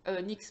Astéria.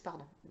 Nyx,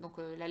 pardon. Donc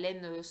la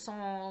laine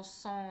sans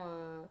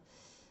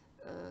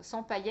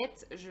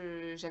paillettes,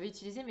 j'avais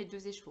utilisé mes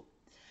 2 écheveaux.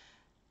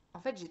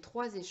 En fait, j'ai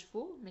 3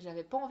 écheveaux, mais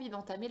j'avais pas envie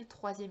d'entamer le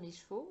 3e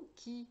écheveau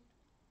qui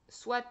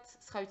soit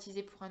sera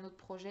utilisé pour un autre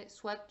projet,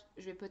 soit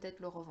je vais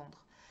peut-être le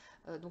revendre.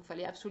 Donc, il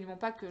fallait absolument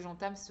pas que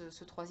j'entame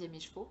ce 3e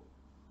écheveau.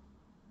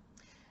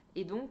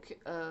 Et donc,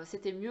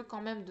 c'était mieux quand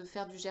même de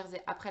faire du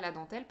jersey après la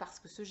dentelle parce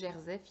que ce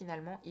jersey,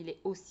 finalement, il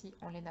est aussi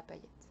en laine à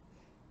paillettes.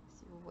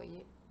 Si vous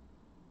voyez.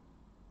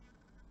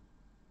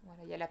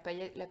 Voilà, il y a la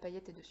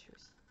paillette est dessus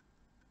aussi.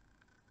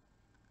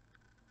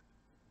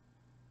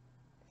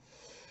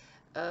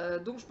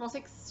 Donc je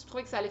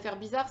trouvais que ça allait faire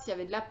bizarre s'il y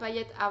avait de la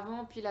paillette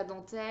avant, puis la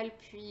dentelle,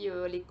 puis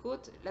les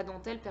côtes. La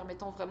dentelle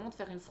permettant vraiment de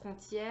faire une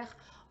frontière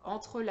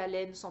entre la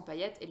laine sans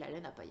paillettes et la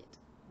laine à paillettes.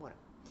 Voilà.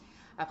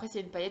 Après,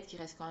 c'est une paillette qui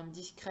reste quand même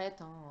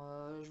discrète.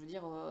 Hein, je veux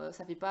dire,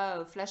 ça fait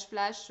pas flash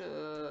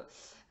à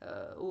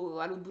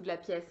l'autre bout de la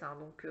pièce. Hein,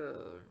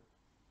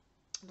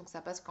 donc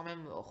ça passe quand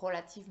même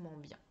relativement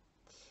bien.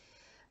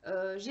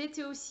 J'ai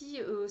été aussi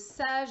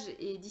sage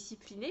et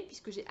disciplinée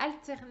puisque j'ai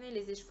alterné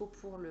les écheveaux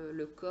pour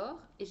le corps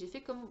et j'ai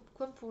fait comme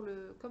pour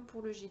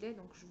le gilet,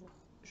 donc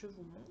je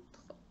vous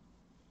montre.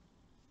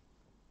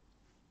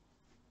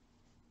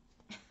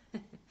 Il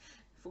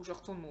faut que je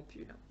retourne mon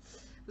pull.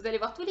 Vous allez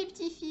voir tous les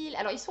petits fils.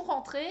 Alors ils sont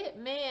rentrés,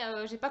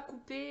 mais j'ai pas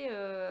coupé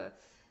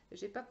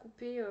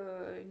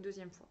une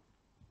deuxième fois.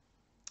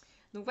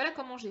 Donc voilà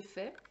comment j'ai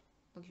fait.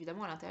 Donc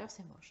évidemment à l'intérieur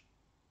c'est moche.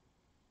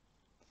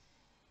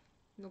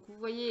 Donc vous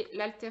voyez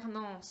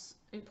l'alternance,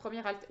 une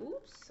première alternance,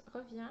 oups,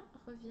 reviens.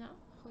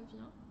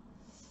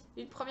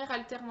 Une première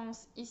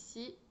alternance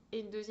ici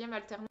et une deuxième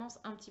alternance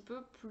un petit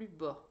peu plus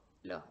bas.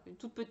 Là, une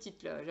toute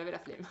petite, là, j'avais la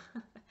flemme.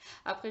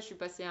 Après, je suis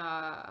passée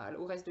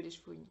au reste de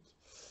l'écheveau unique.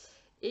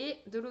 Et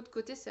de l'autre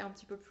côté, c'est un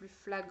petit peu plus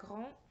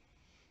flagrant.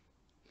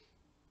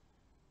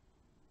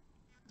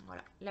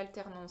 Voilà,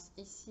 l'alternance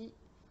ici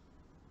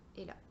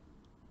et là.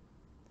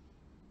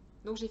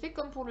 Donc j'ai fait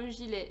comme pour le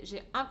gilet,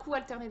 j'ai un coup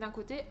alterné d'un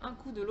côté, un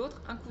coup de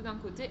l'autre, un coup d'un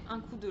côté, un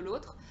coup de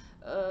l'autre.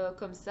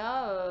 Comme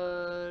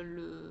ça,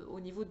 au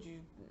niveau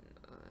du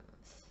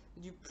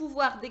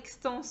pouvoir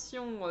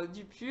d'extension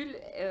du pull,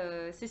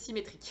 c'est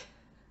symétrique.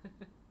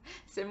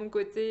 C'est mon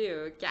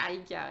côté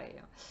carré. Hein.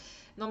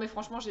 Non mais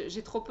franchement,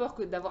 j'ai trop peur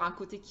d'avoir un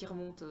côté qui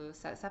remonte.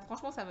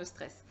 Franchement, ça me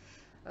stresse.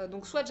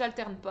 Donc soit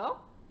j'alterne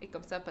pas, et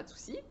comme ça, pas de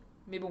souci.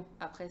 Mais bon,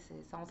 après,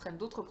 ça entraîne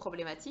d'autres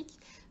problématiques.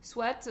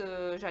 Soit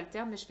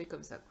j'alterne, mais je fais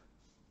comme ça. Quoi.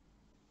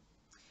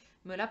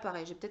 Mais là,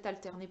 pareil, j'ai peut-être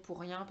alterné pour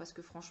rien parce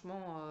que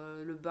franchement,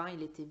 le bain,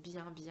 il était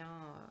bien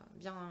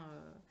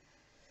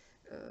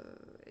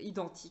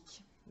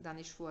identique d'un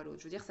écheveau à l'autre.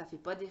 Je veux dire, ça fait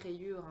pas des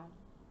rayures. Hein.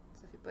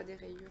 Ça fait pas des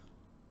rayures.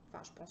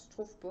 Enfin, je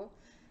trouve pas.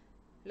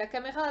 La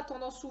caméra a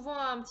tendance souvent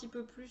à un petit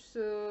peu plus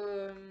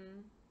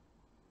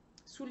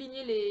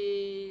souligner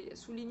les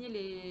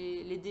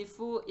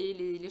défauts et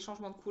les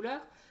changements de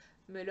couleur.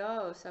 Mais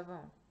là, ça va.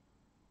 Hein.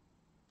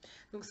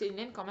 Donc c'est une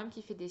laine quand même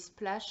qui fait des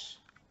splashes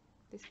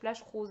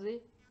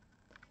rosés.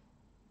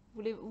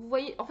 Vous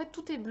voyez, en fait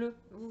tout est bleu.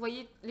 Vous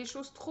voyez les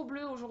choses trop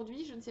bleues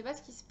aujourd'hui. Je ne sais pas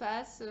ce qui se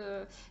passe.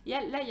 Là, il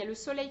y a le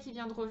soleil qui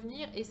vient de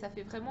revenir et ça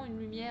fait vraiment une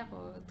lumière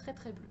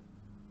très bleue.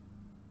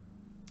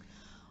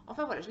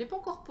 Enfin voilà, je ne l'ai pas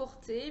encore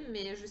porté,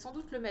 mais je vais sans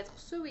doute le mettre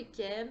ce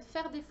week-end,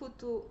 faire des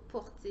photos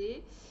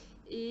portées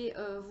et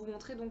vous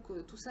montrer donc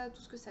tout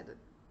ce que ça donne.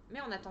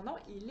 Mais en attendant,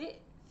 il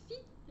est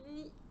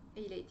fini.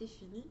 Et il a été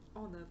fini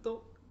en un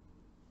temps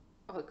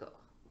record.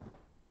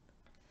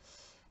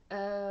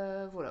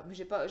 Voilà, mais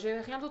j'ai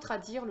rien d'autre à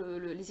dire.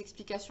 Les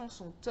explications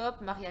sont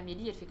top.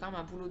 Marie-Amélie, elle fait quand même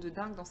un boulot de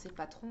dingue dans ses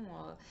patrons. Je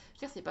veux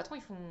dire, ses patrons,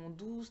 ils font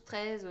 12,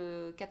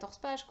 13, 14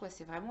 pages, quoi.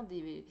 C'est vraiment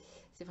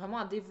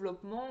un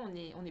développement.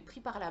 On est pris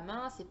par la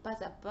main, c'est pas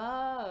à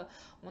pas.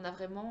 On a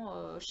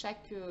vraiment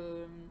chaque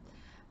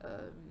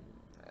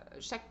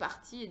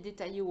partie est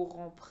détaillée au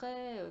rang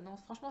près. Non,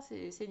 franchement,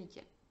 c'est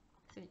nickel.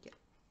 C'est nickel.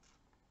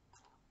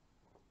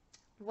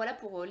 Voilà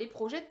pour les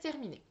projets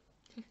terminés.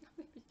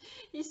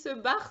 Il se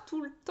barre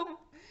tout le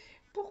temps.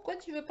 Pourquoi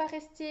tu veux pas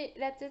rester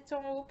la tête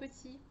en haut,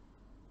 petit?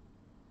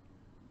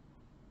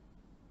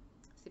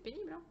 C'est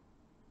pénible, hein?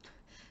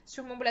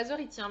 Sur mon blazer,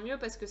 il tient mieux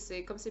parce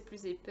que comme c'est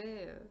plus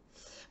épais.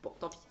 Bon,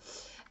 tant pis.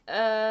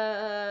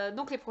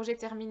 Donc les projets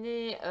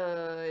terminés,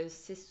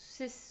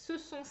 ce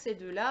sont ces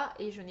deux-là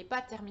et je n'ai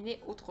pas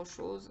terminé autre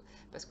chose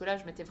parce que là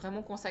je m'étais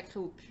vraiment consacrée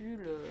au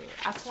pull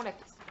à fond la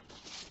caisse.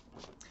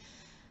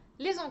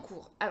 Les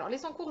encours. Alors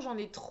les encours j'en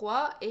ai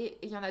 3 et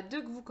il y en a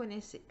 2 que vous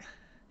connaissez.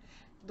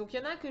 Donc il y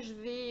en a un que je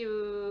vais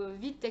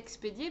vite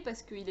expédier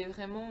parce qu'il est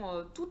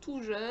vraiment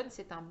tout jeune.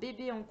 C'est un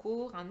bébé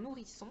encours, un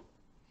nourrisson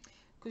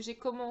que j'ai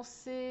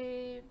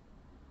commencé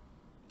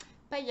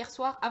pas hier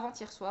soir,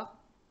 avant-hier soir.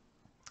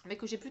 Mais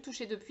que j'ai plus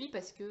touché depuis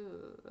parce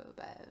que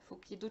faut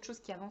qu'il y ait d'autres choses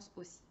qui avancent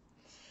aussi.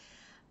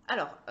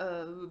 Alors,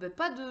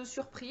 pas de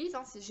surprise,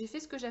 hein, j'ai fait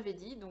ce que j'avais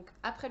dit. Donc,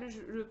 après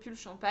le pull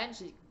champagne,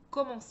 j'ai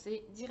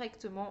commencé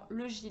directement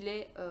le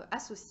gilet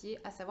associé,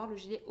 à savoir le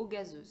gilet aux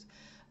gazeuses.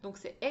 Donc,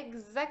 c'est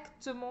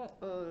exactement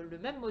le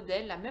même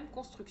modèle, la même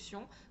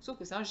construction, sauf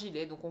que c'est un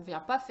gilet. Donc, on ne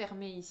vient pas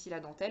fermer ici la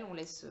dentelle, on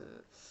laisse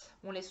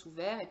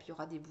ouvert et puis il y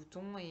aura des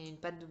boutons et une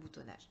patte de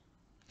boutonnage.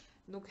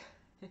 Donc,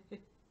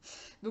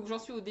 donc j'en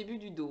suis au début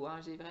du dos, hein.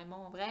 J'ai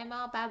vraiment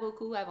pas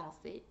beaucoup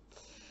avancé.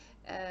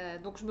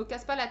 Donc je me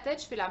casse pas la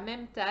tête, je fais la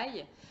même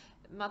taille.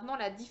 Maintenant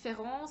la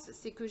différence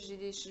c'est que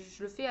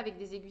je le fais avec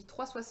des aiguilles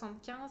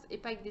 3,75 et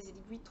pas avec des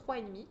aiguilles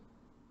 3,5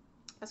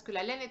 parce que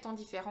la laine étant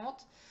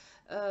différente,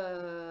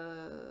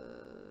 mon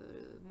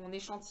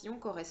échantillon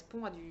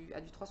correspond à du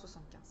 3,75.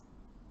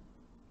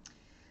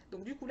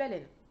 Donc du coup la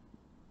laine.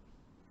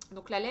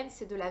 Donc la laine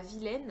c'est de la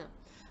vilaine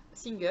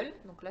single,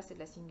 donc là c'est de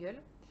la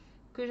single,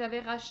 que j'avais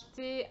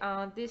racheté à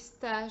un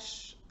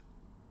destache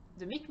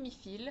de Make Me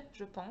Feel,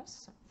 je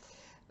pense.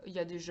 Il y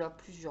a déjà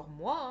plusieurs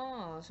mois,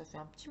 hein, ça fait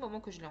un petit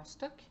moment que je l'ai en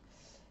stock.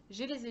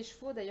 J'ai les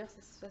écheveaux, d'ailleurs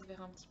ça se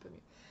verra un petit peu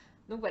mieux.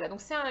 Donc voilà,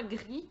 donc c'est un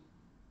gris.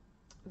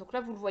 Donc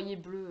là vous le voyez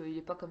bleu, il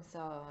n'est pas comme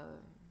ça.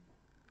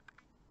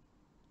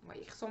 Ouais,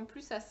 il ressemble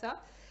plus à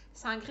ça.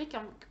 C'est un gris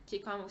qui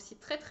est quand même aussi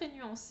très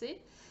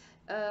nuancé.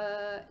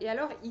 Et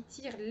alors il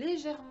tire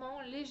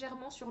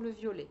légèrement sur le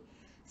violet.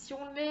 Si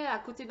on le met à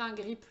côté d'un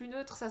gris plus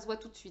neutre, ça se voit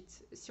tout de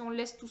suite. Si on le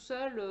laisse tout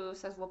seul,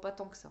 ça se voit pas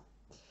tant que ça.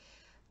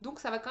 Donc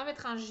ça va quand même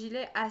être un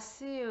gilet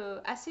assez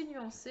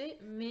nuancé,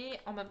 mais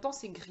en même temps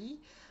c'est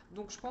gris.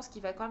 Donc je pense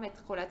qu'il va quand même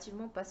être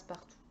relativement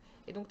passe-partout.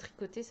 Et donc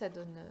tricoté, ça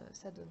donne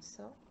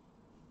ça.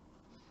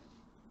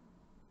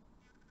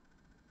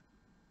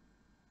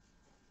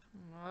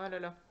 Voilà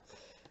là.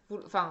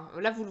 Enfin,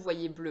 là vous le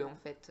voyez bleu en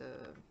fait.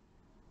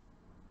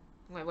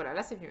 Ouais, voilà,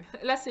 là c'est mieux.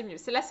 Là c'est mieux.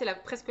 Là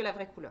c'est presque la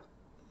vraie couleur.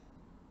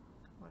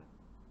 Voilà.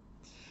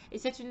 Et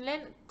c'est une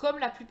laine, comme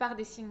la plupart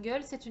des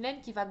singles, c'est une laine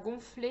qui va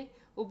gonfler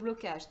au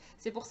blocage.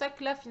 C'est pour ça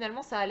que là,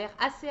 finalement, ça a l'air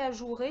assez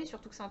ajouré,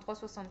 surtout que c'est un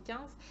 3,75,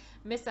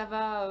 mais ça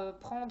va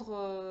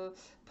prendre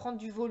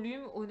du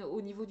volume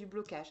au niveau du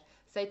blocage.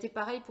 Ça a été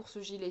pareil pour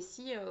ce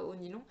gilet-ci au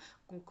nylon.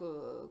 Donc,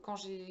 quand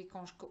j'ai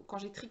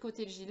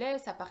tricoté le gilet,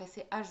 ça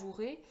paraissait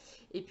ajouré.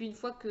 Et puis, une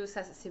fois que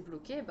ça s'est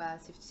bloqué, bah,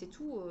 c'est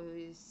tout.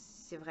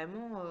 C'est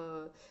vraiment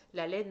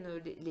la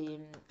laine,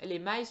 les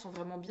mailles sont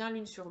vraiment bien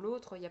l'une sur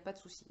l'autre, il n'y a pas de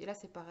souci. Et là,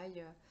 c'est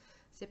pareil.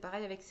 C'est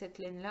pareil avec cette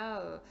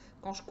laine-là.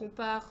 Quand je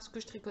compare ce que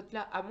je tricote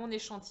là à mon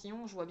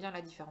échantillon, je vois bien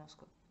la différence,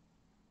 quoi.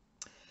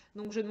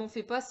 Donc je ne m'en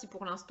fais pas si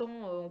pour l'instant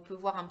on peut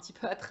voir un petit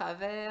peu à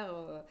travers,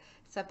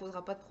 ça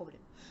posera pas de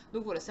problème.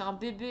 Donc voilà, c'est un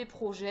bébé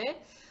projet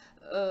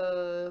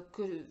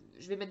que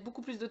je vais mettre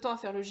beaucoup plus de temps à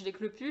faire le gilet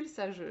que le pull,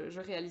 ça je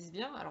réalise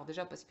bien. Alors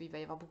déjà parce qu'il va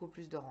y avoir beaucoup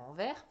plus de rangs en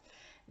vert,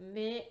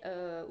 mais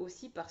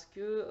aussi parce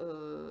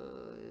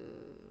que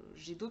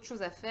j'ai d'autres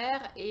choses à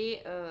faire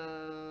et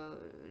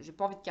j'ai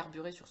pas envie de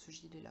carburer sur ce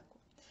gilet-là, quoi.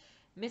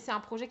 Mais c'est un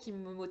projet qui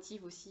me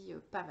motive aussi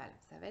pas mal.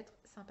 Ça va être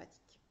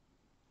sympathique.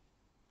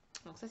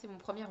 Donc ça, c'est mon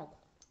premier en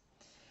cours.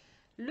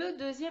 Le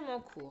deuxième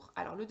en cours.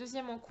 Alors, le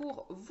deuxième en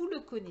cours, vous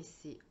le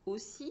connaissez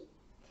aussi.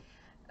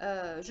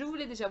 Je vous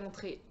l'ai déjà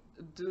montré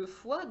 2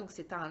 fois. Donc,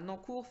 c'est un en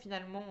cours,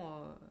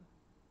 finalement,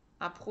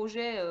 un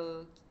projet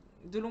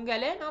de longue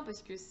haleine, hein,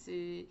 parce que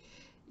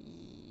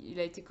il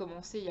a été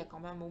commencé il y a quand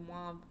même au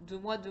moins 2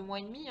 mois, 2 mois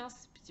et demi, hein,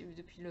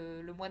 depuis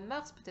le mois de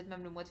mars, peut-être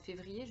même le mois de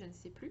février, je ne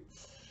sais plus.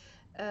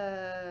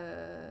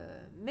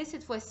 Mais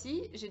cette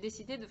fois-ci, j'ai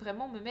décidé de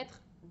vraiment me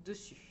mettre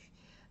dessus.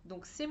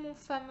 Donc c'est mon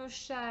fameux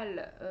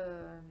châle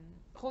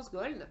rose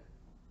gold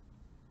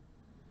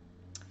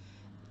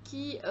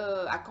qui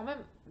a quand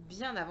même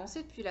bien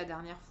avancé depuis la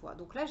dernière fois.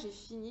 Donc là, j'ai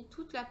fini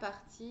toute la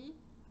partie.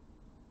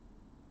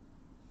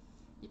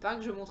 Il paraît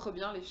que je montre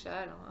bien les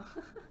châles, hein.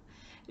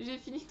 J'ai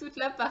fini toute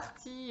la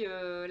partie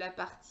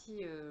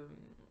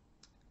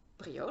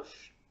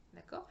brioche,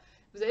 d'accord.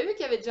 Vous avez vu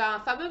qu'il y avait déjà un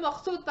fameux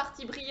morceau de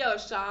partie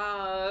brioche,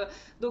 hein,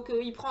 donc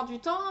il prend du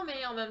temps,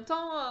 mais en même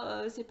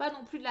temps, c'est pas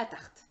non plus de la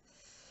tarte.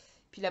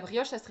 Puis la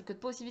brioche, ça se tricote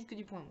pas aussi vite que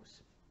du point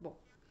mousse. Bon.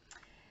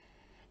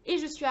 Et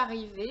je suis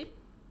arrivée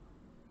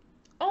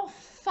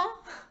enfin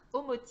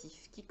au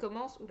motif qui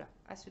commence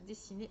à se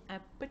dessiner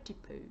un petit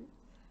peu.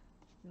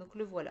 Donc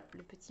le voilà,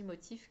 le petit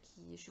motif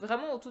qui... Je suis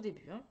vraiment au tout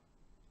début, hein.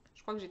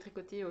 Je crois que j'ai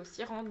tricoté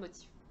 6 rangs de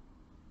motifs.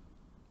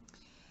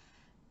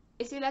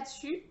 Et c'est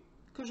là-dessus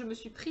que je me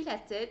suis pris la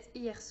tête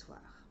hier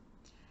soir.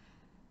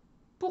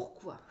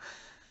 Pourquoi?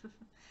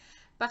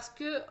 parce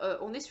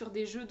que on est sur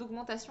des jeux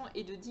d'augmentation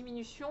et de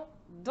diminution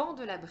dans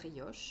de la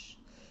brioche.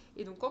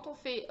 Et donc quand on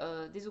fait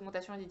des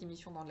augmentations et des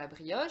diminutions dans de la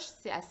brioche,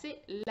 c'est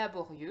assez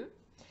laborieux.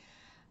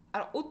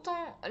 Alors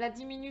autant la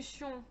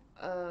diminution,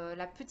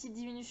 la petite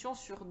diminution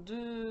sur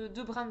deux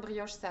brins de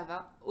brioche, ça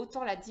va.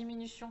 Autant la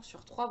diminution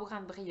sur 3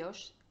 brins de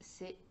brioche,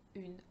 c'est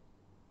une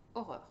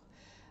horreur.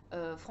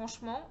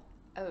 Franchement,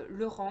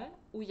 le rang,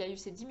 où il y a eu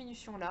ces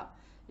diminutions-là,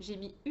 j'ai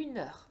mis 1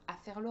 heure à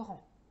faire le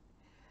rang.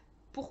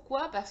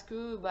 Pourquoi? Parce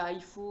que bah,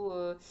 il faut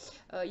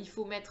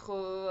mettre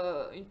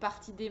une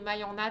partie des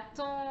mailles en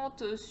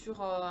attente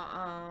sur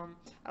alors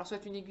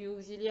soit une aiguille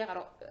auxiliaire.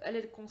 Alors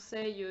elle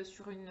conseille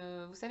sur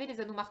une, vous savez les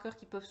anneaux marqueurs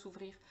qui peuvent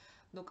s'ouvrir.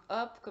 Donc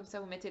hop, comme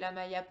ça vous mettez la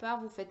maille à part,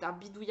 vous faites un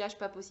bidouillage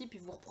pas possible, puis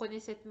vous reprenez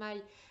cette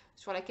maille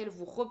sur laquelle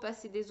vous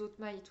repassez des autres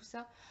mailles et tout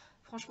ça.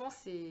 Franchement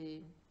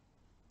c'est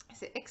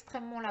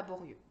extrêmement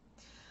laborieux.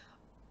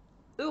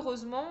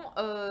 Heureusement,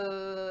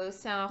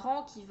 c'est un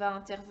rang qui va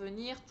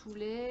intervenir tous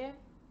les...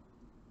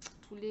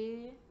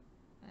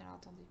 Alors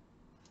attendez.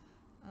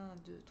 1,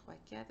 2, 3,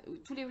 4...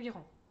 Oui, tous les 8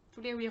 rangs. Tous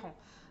les 8 rangs.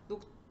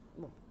 Donc,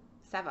 bon,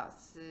 ça va.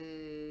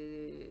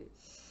 Et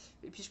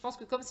puis je pense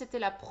que comme c'était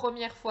la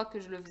première fois que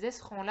je le faisais,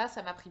 ce rang-là,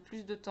 ça m'a pris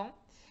plus de temps.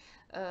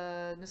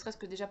 Ne serait-ce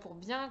que déjà pour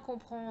bien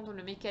comprendre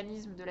le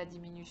mécanisme de la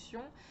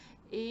diminution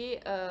et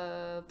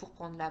pour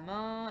prendre la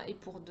main et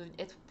pour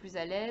être plus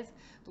à l'aise.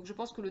 Donc je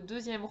pense que le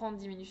deuxième rang de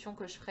diminution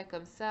que je ferai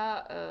comme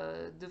ça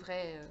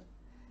devrait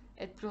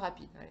être plus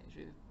rapide. Allez, je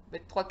vais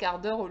mettre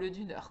 3/4 d'heure au lieu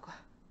d'1 heure, quoi.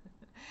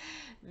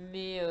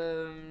 Mais,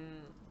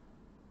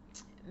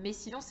 mais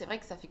sinon, c'est vrai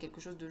que ça fait quelque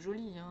chose de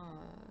joli. Hein.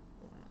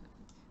 Bon,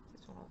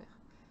 c'est sur l'envers.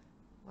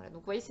 Voilà,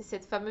 donc vous voyez, c'est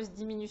cette fameuse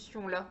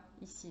diminution-là,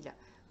 ici, là.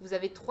 Vous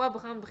avez 3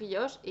 brins de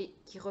brioche et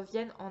qui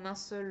reviennent en un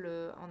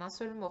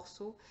seul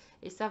morceau.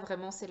 Et ça,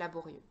 vraiment, c'est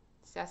laborieux.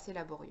 C'est assez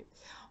laborieux.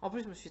 En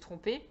plus, je me suis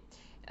trompée.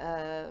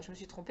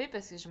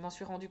 Parce que je m'en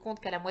suis rendu compte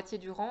qu'à la moitié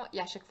du rang,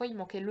 et à chaque fois, il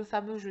manquait le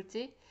fameux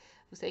jeté.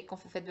 Vous savez que quand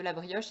vous faites de la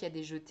brioche, il y a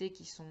des jetés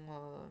qui sont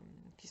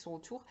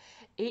autour.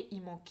 Et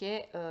il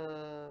manquait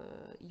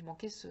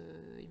ce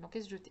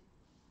jeté.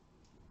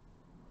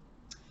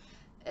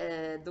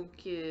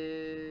 Donc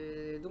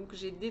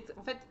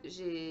en fait,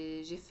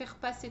 j'ai fait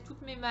repasser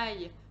toutes mes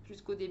mailles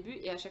jusqu'au début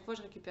et à chaque fois,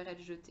 je récupérais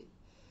le jeté.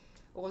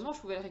 Heureusement, je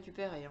pouvais le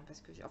récupérer hein,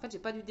 parce que en fait, j'ai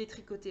pas dû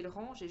détricoter le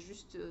rang, j'ai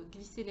juste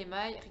glissé les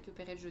mailles,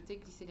 récupéré le jeté,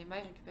 glissé les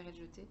mailles, récupéré le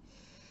jeté.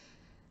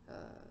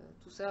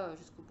 Tout ça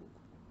jusqu'au bout.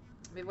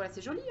 Mais voilà,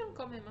 c'est joli hein,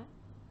 quand même. Hein.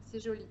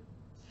 C'est joli.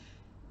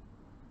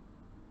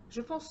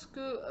 Je pense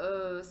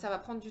que ça va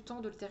prendre du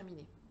temps de le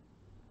terminer.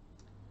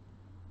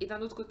 Et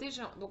d'un autre côté,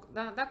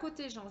 d'un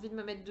côté, j'ai envie de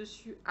me mettre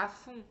dessus à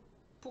fond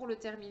pour le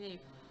terminer.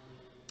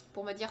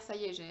 Pour me dire, ça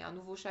y est, j'ai un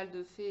nouveau châle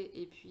de fée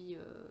et puis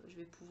je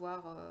vais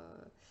pouvoir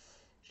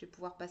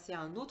passer à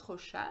un autre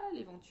châle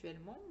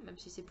éventuellement, même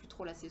si c'est plus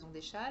trop la saison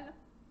des châles.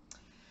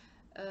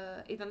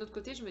 Et d'un autre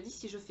côté, je me dis,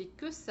 si je fais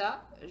que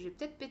ça, je vais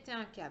peut-être péter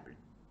un câble.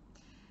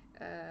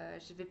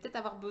 Je vais peut-être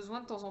avoir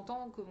besoin de temps en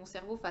temps que mon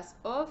cerveau fasse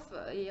off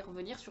et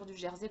revenir sur du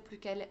jersey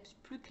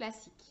plus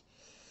classique.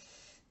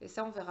 Et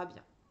ça, on verra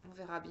bien. On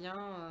verra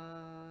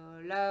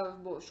bien. Là,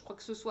 bon, je crois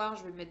que ce soir,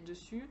 je vais me mettre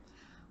dessus.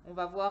 On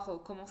va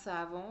voir comment ça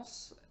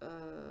avance.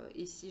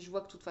 Et si je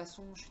vois que de toute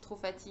façon, je suis trop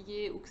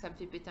fatiguée ou que ça me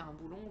fait péter un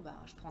boulon, bah,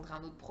 je prendrai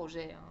un autre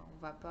projet. Hein.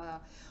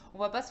 On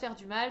va pas se faire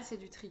du mal, c'est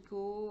du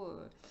tricot.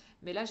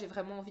 Mais là, j'ai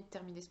vraiment envie de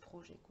terminer ce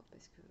projet. Quoi,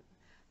 parce que,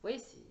 vous voyez,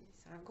 c'est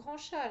un grand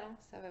châle. Hein.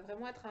 Ça va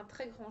vraiment être un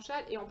très grand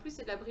châle. Et en plus,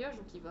 c'est de la brioche,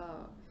 donc il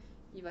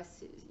va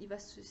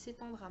se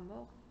s'étendre à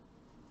mort.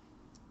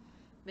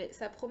 Mais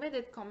ça promet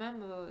d'être quand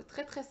même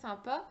très très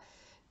sympa,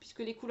 puisque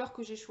les couleurs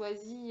que j'ai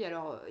choisies,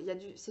 alors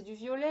c'est du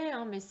violet,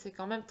 hein, mais c'est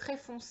quand même très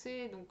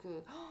foncé, donc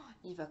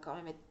il va quand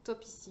même être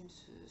topissime,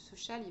 ce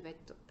châle, il va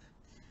être top.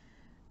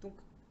 Donc,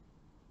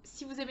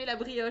 si vous aimez la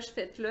brioche,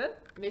 faites-le,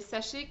 mais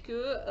sachez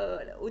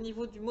que au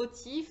niveau du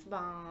motif,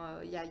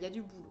 ben, y a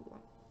du boulot.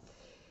 Hein.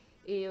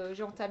 Et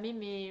j'ai entamé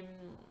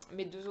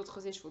mes 2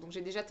 autres écheveaux. Donc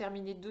j'ai déjà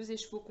terminé 2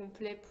 écheveaux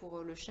complets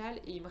pour le châle,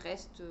 et il me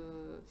reste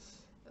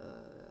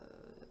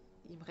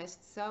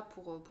ça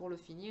pour le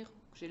finir.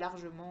 J'ai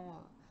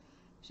largement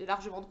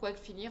de quoi le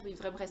finir. Il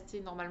devrait me rester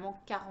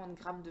normalement 40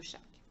 grammes de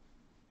chaque.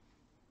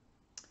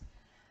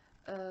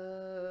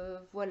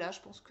 Voilà, je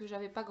pense que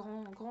j'avais pas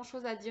grand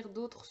chose à dire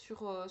d'autre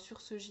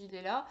sur ce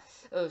gilet-là,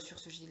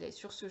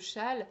 sur ce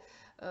châle,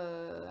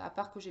 à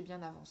part que j'ai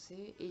bien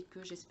avancé et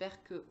que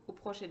j'espère qu'au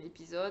prochain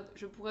épisode,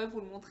 je pourrai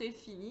vous le montrer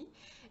fini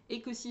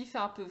et que s'il fait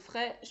un peu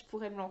frais, je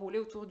pourrai me l'enrouler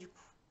autour du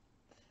cou.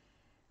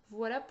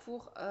 Voilà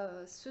pour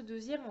ce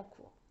deuxième en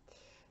cours.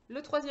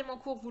 Le troisième en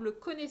cours, vous le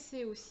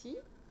connaissez aussi.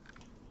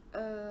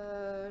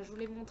 Je vous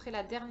l'ai montré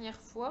la dernière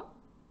fois.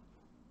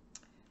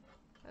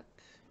 Hop,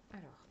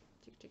 alors,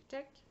 tic tic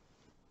tac.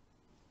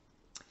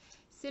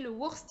 C'est le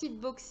Worsted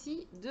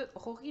Boxy de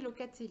Rory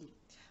Locatelli.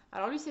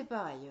 Alors lui, c'est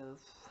pareil.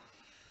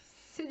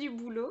 C'est du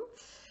boulot.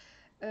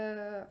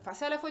 Enfin,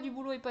 c'est à la fois du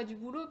boulot et pas du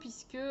boulot,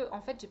 puisque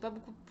en fait, j'ai pas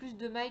beaucoup plus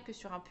de mailles que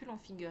sur un pull en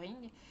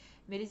fingering.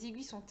 Mais les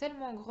aiguilles sont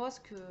tellement grosses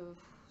que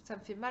ça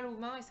me fait mal aux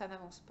mains et ça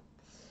n'avance pas.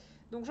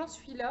 Donc j'en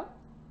suis là.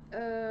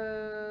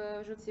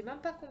 Je ne sais même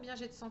pas combien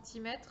j'ai de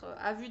centimètres.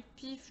 À vue de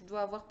pif, je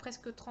dois avoir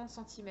presque 30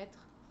 centimètres.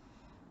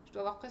 Je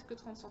dois avoir presque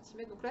 30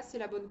 centimètres. Donc là, c'est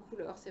la bonne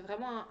couleur. C'est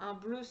vraiment un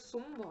bleu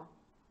sombre.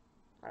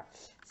 Voilà.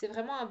 C'est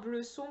vraiment un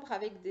bleu sombre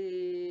avec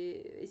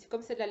des... Et c'est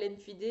comme c'est de la laine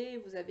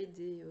fidée, vous avez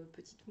des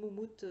petites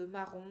moumoutes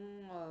marron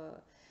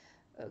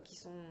qui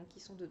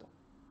sont dedans.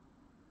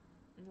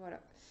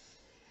 Voilà.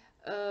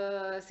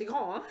 C'est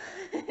grand, hein.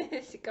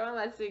 C'est quand même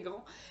assez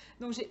grand.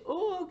 Donc j'ai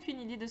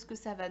aucune idée de ce que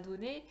ça va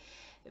donner.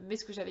 Mais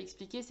ce que j'avais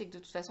expliqué, c'est que de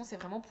toute façon, c'est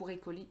vraiment pour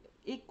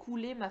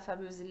écouler ma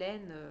fameuse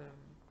laine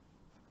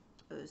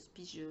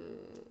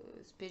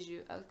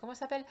comment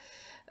ça s'appelle?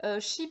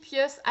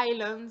 Shipyus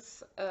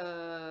Islands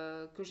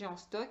que j'ai en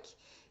stock.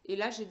 Et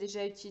là, j'ai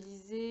déjà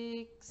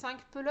utilisé 5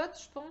 pelotes,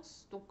 je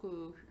pense. Donc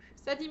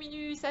ça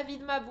diminue, ça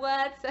vide ma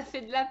boîte, ça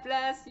fait de la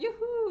place.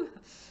 Youhou!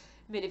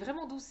 Mais elle est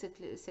vraiment douce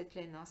cette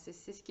laine, hein. C'est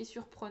ce qui est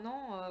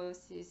surprenant,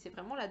 c'est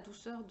vraiment la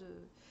douceur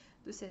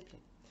de cette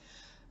laine.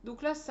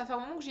 Donc là, ça fait un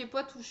moment que j'y ai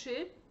pas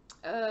touché.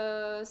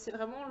 C'est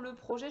vraiment le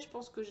projet, je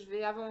pense que je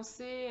vais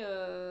avancer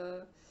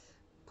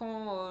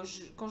quand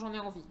j'en ai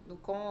envie.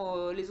 Donc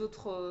quand mes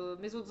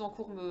autres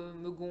encours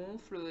me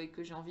gonflent et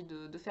que j'ai envie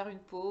de faire une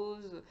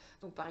pause.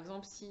 Donc par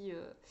exemple, si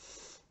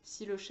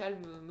le châle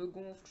me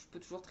gonfle, je peux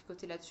toujours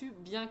tricoter là-dessus.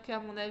 Bien qu'à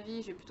mon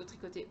avis, je vais plutôt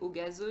tricoter aux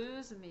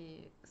gazeuses,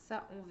 mais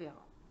ça, on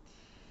verra.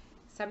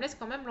 Ça me laisse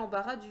quand même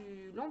l'embarras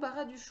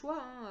du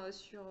choix, hein,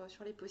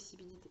 sur les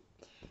possibilités.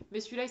 Mais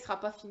celui-là, il ne sera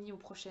pas fini au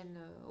prochain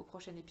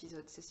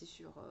épisode, ça c'est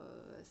sûr.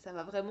 Ça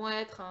va vraiment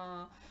être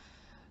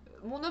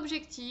mon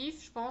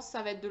objectif, je pense,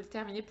 ça va être de le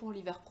terminer pour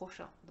l'hiver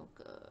prochain.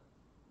 Donc,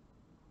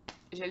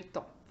 j'ai le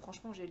temps.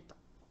 Franchement, j'ai le temps.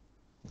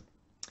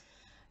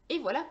 Et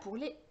voilà pour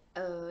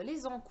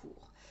les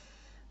encours.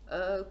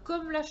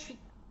 Comme là,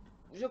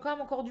 j'ai quand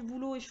même encore du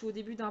boulot et je suis au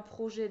début d'un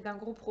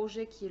gros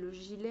projet qui est le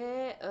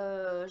gilet.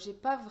 J'ai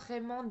pas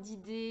vraiment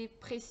d'idée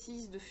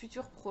précise de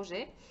futurs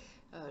projets.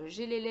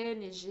 J'ai les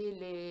laines et j'ai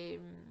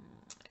les...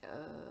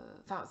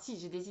 Enfin, si,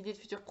 j'ai des idées de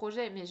futurs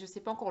projets, mais je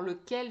sais pas encore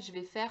lequel je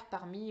vais faire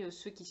parmi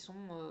ceux qui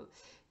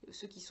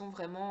sont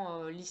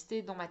vraiment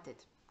listés dans ma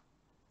tête.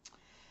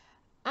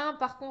 Un,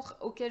 par contre,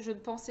 auquel je ne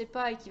pensais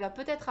pas et qui va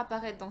peut-être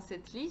apparaître dans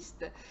cette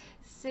liste,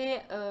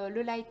 c'est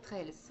le Light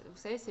Trails. Vous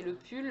savez, c'est le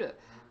pull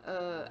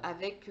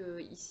avec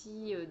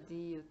ici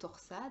des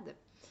torsades.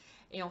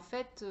 Et en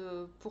fait,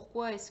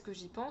 pourquoi est-ce que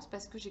j'y pense?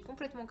 Parce que j'ai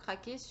complètement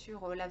craqué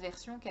sur la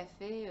version qu'a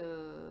fait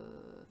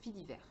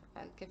Fidiver,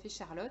 qu'a fait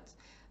Charlotte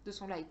de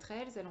son Light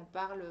Trails. Elle en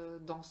parle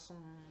dans son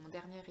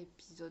dernier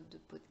épisode de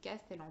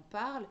podcast, elle en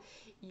parle.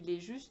 Il est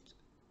juste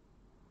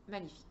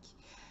magnifique.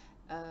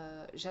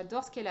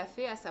 J'adore ce qu'elle a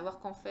fait, à savoir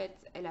qu'en fait,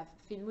 elle a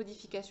fait une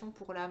modification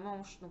pour la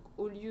manche. Donc,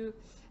 au lieu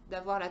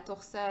d'avoir la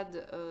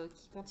torsade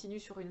qui continue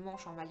sur une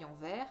manche en mailles en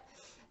vert,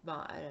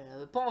 ben, elle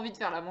n'a pas envie de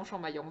faire la manche en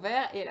mailles en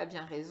vert et elle a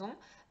bien raison.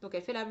 Donc,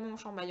 elle fait la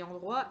manche en mailles en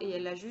droit et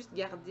elle a juste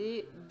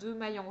gardé 2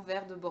 mailles en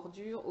vert de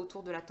bordure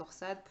autour de la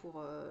torsade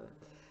pour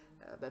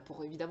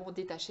évidemment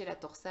détacher la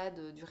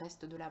torsade du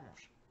reste de la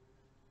manche.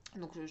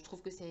 Donc, je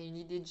trouve que c'est une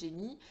idée de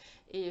génie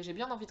et j'ai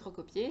bien envie de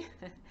recopier.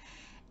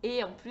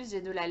 Et en plus,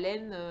 j'ai de la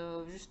laine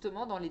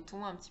justement dans les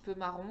tons un petit peu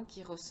marron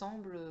qui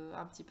ressemblent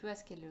un petit peu à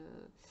ce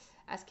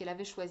qu'elle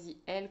avait choisi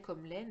elle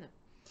comme laine.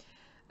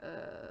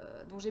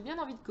 Donc j'ai bien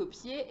envie de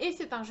copier et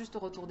c'est un juste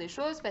retour des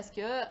choses parce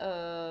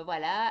que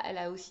voilà, elle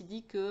a aussi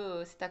dit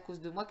que c'est à cause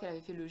de moi qu'elle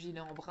avait fait le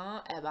gilet en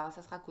brun. Et ben,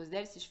 ça sera à cause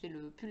d'elle si je fais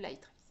le pull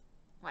Light Trails.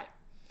 Voilà.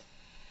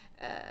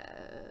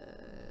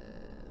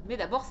 Mais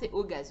d'abord, c'est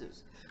aux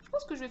gazeuses. Je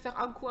pense que je vais faire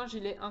un coup un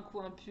gilet, un coup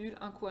un pull,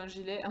 un coup un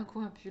gilet, un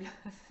coup un pull.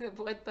 Ça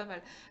pourrait être pas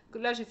mal.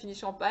 Là, j'ai fini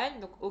champagne,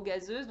 donc aux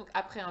gazeuses. Donc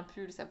après un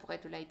pull, ça pourrait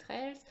être le Light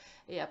Trails.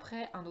 Et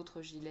après, un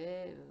autre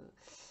gilet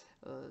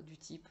du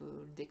type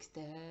le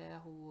Dexter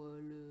ou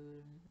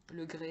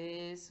le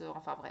Grace.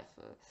 Enfin bref.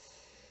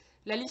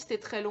 La liste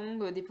est très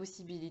longue des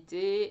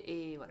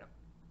possibilités. Et voilà.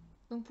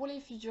 Donc pour les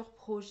futurs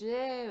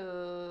projets,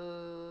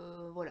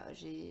 voilà,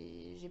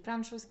 j'ai plein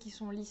de choses qui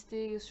sont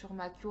listées sur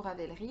ma cure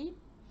Ravelry,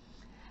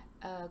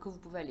 que vous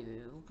pouvez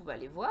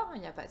aller voir,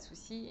 il n'y a pas de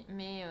souci,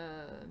 mais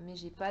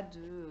j'ai pas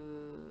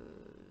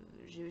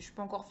je suis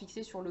pas encore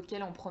fixée sur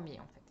lequel en premier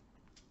en fait.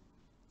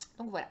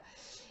 Donc voilà.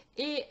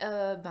 Et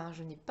ben,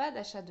 je n'ai pas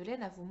d'achat de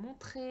laine à vous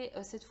montrer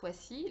cette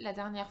fois-ci. La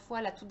dernière fois,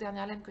 la toute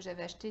dernière laine que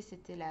j'avais achetée,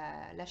 c'était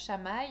la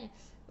chamaille,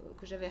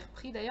 que j'avais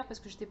repris d'ailleurs parce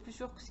que j'étais plus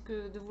sûre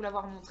que de vous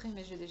l'avoir montré,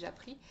 mais j'ai déjà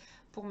pris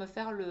pour me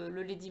faire le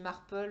Lady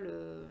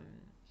Marple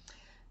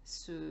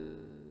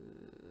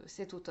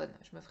cet automne.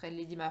 Je me ferai le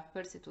Lady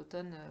Marple cet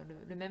automne,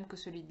 le même que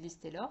celui de Liz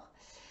Taylor.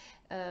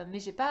 Mais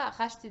j'ai pas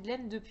racheté de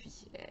laine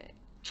depuis.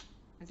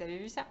 Vous avez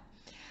vu ça?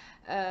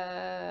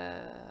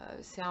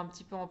 C'est un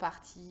petit peu en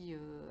partie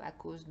à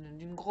cause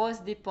d'une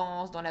grosse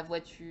dépense dans la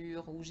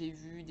voiture où j'ai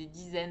vu des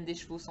dizaines des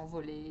chevaux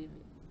s'envoler.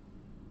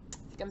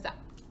 C'est comme ça.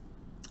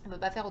 On ne peut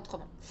pas faire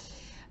autrement.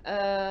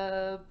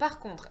 Par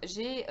contre,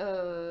 j'ai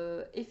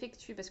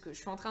effectué, parce que je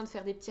suis en train de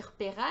faire des petits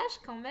repérages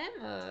quand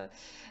même,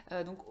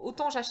 donc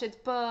autant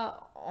j'achète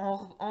pas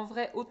en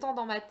vrai, autant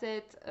dans ma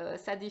tête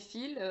ça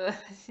défile,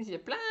 il y a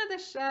plein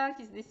d'achats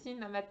qui se dessinent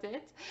dans ma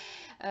tête,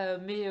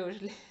 mais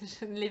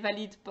je ne les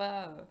valide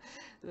pas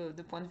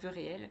de point de vue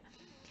réel.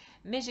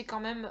 Mais j'ai quand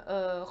même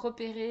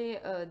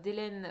repéré des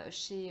laines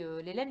chez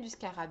les laines du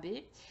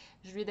Scarabée.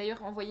 Je lui ai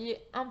d'ailleurs envoyé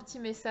un petit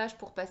message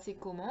pour passer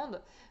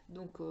commande.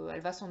 Donc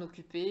elle va s'en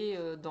occuper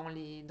dans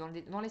les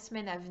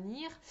semaines à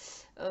venir.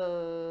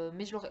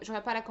 Mais je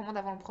n'aurai pas la commande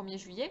avant le 1er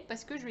juillet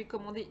parce que je lui ai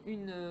commandé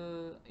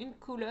une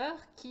couleur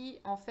qui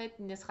en fait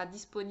ne sera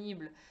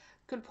disponible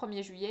que le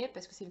 1er juillet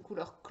parce que c'est une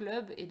couleur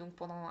club et donc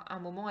pendant un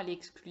moment elle est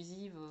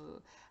exclusive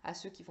à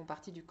ceux qui font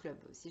partie du club,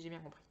 si j'ai bien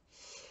compris.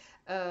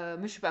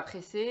 Mais je suis pas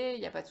pressée,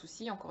 il n'y a pas de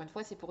souci. Encore une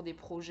fois, c'est pour des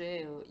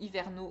projets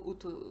hivernaux,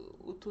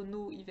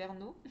 automnaux,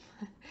 hivernaux.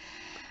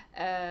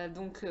 Euh,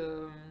 donc,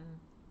 euh,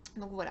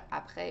 donc voilà.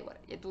 Après, voilà,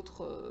 il y a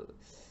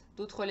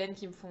d'autres laines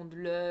qui me font de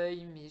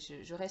l'œil, mais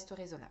je reste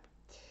raisonnable.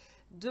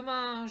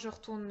 Demain, je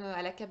retourne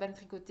à la cabane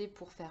tricotée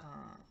pour faire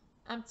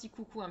un petit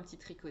coucou, un petit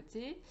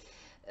tricoté.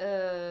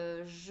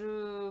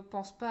 Je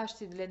pense pas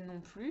acheter de laine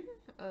non plus.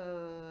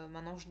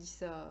 Maintenant, je dis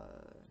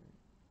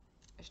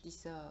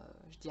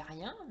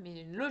rien,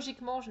 mais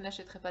logiquement, je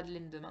n'achèterai pas de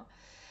laine demain.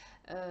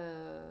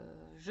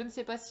 Je ne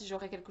sais pas si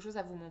j'aurai quelque chose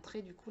à vous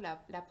montrer du coup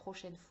la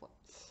prochaine fois.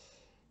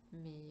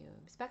 Mais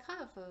c'est pas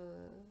grave,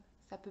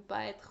 ça peut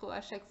pas être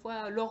à chaque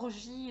fois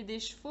l'orgie des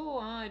chevaux,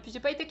 hein. Et puis j'ai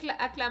pas été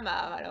à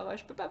Clamart, alors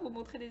je peux pas vous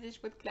montrer des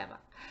chevaux de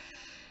Clamart.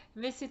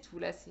 Mais c'est tout,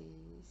 là,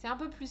 c'est un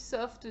peu plus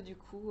soft du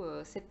coup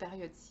cette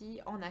période-ci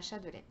en achat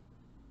de laine.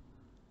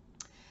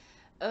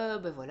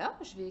 Ben voilà,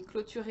 je vais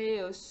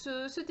clôturer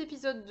cet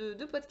épisode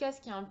de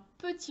podcast qui est un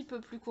petit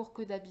peu plus court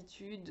que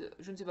d'habitude.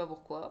 Je ne sais pas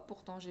pourquoi.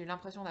 Pourtant, j'ai eu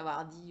l'impression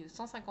d'avoir dit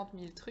 150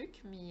 000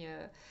 trucs, mais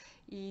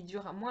il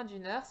dure moins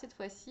d'une heure cette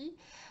fois-ci.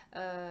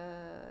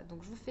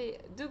 Donc, je vous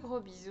fais de gros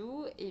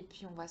bisous et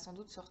puis on va sans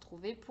doute se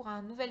retrouver pour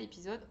un nouvel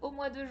épisode au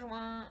mois de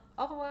juin.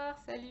 Au revoir,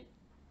 salut!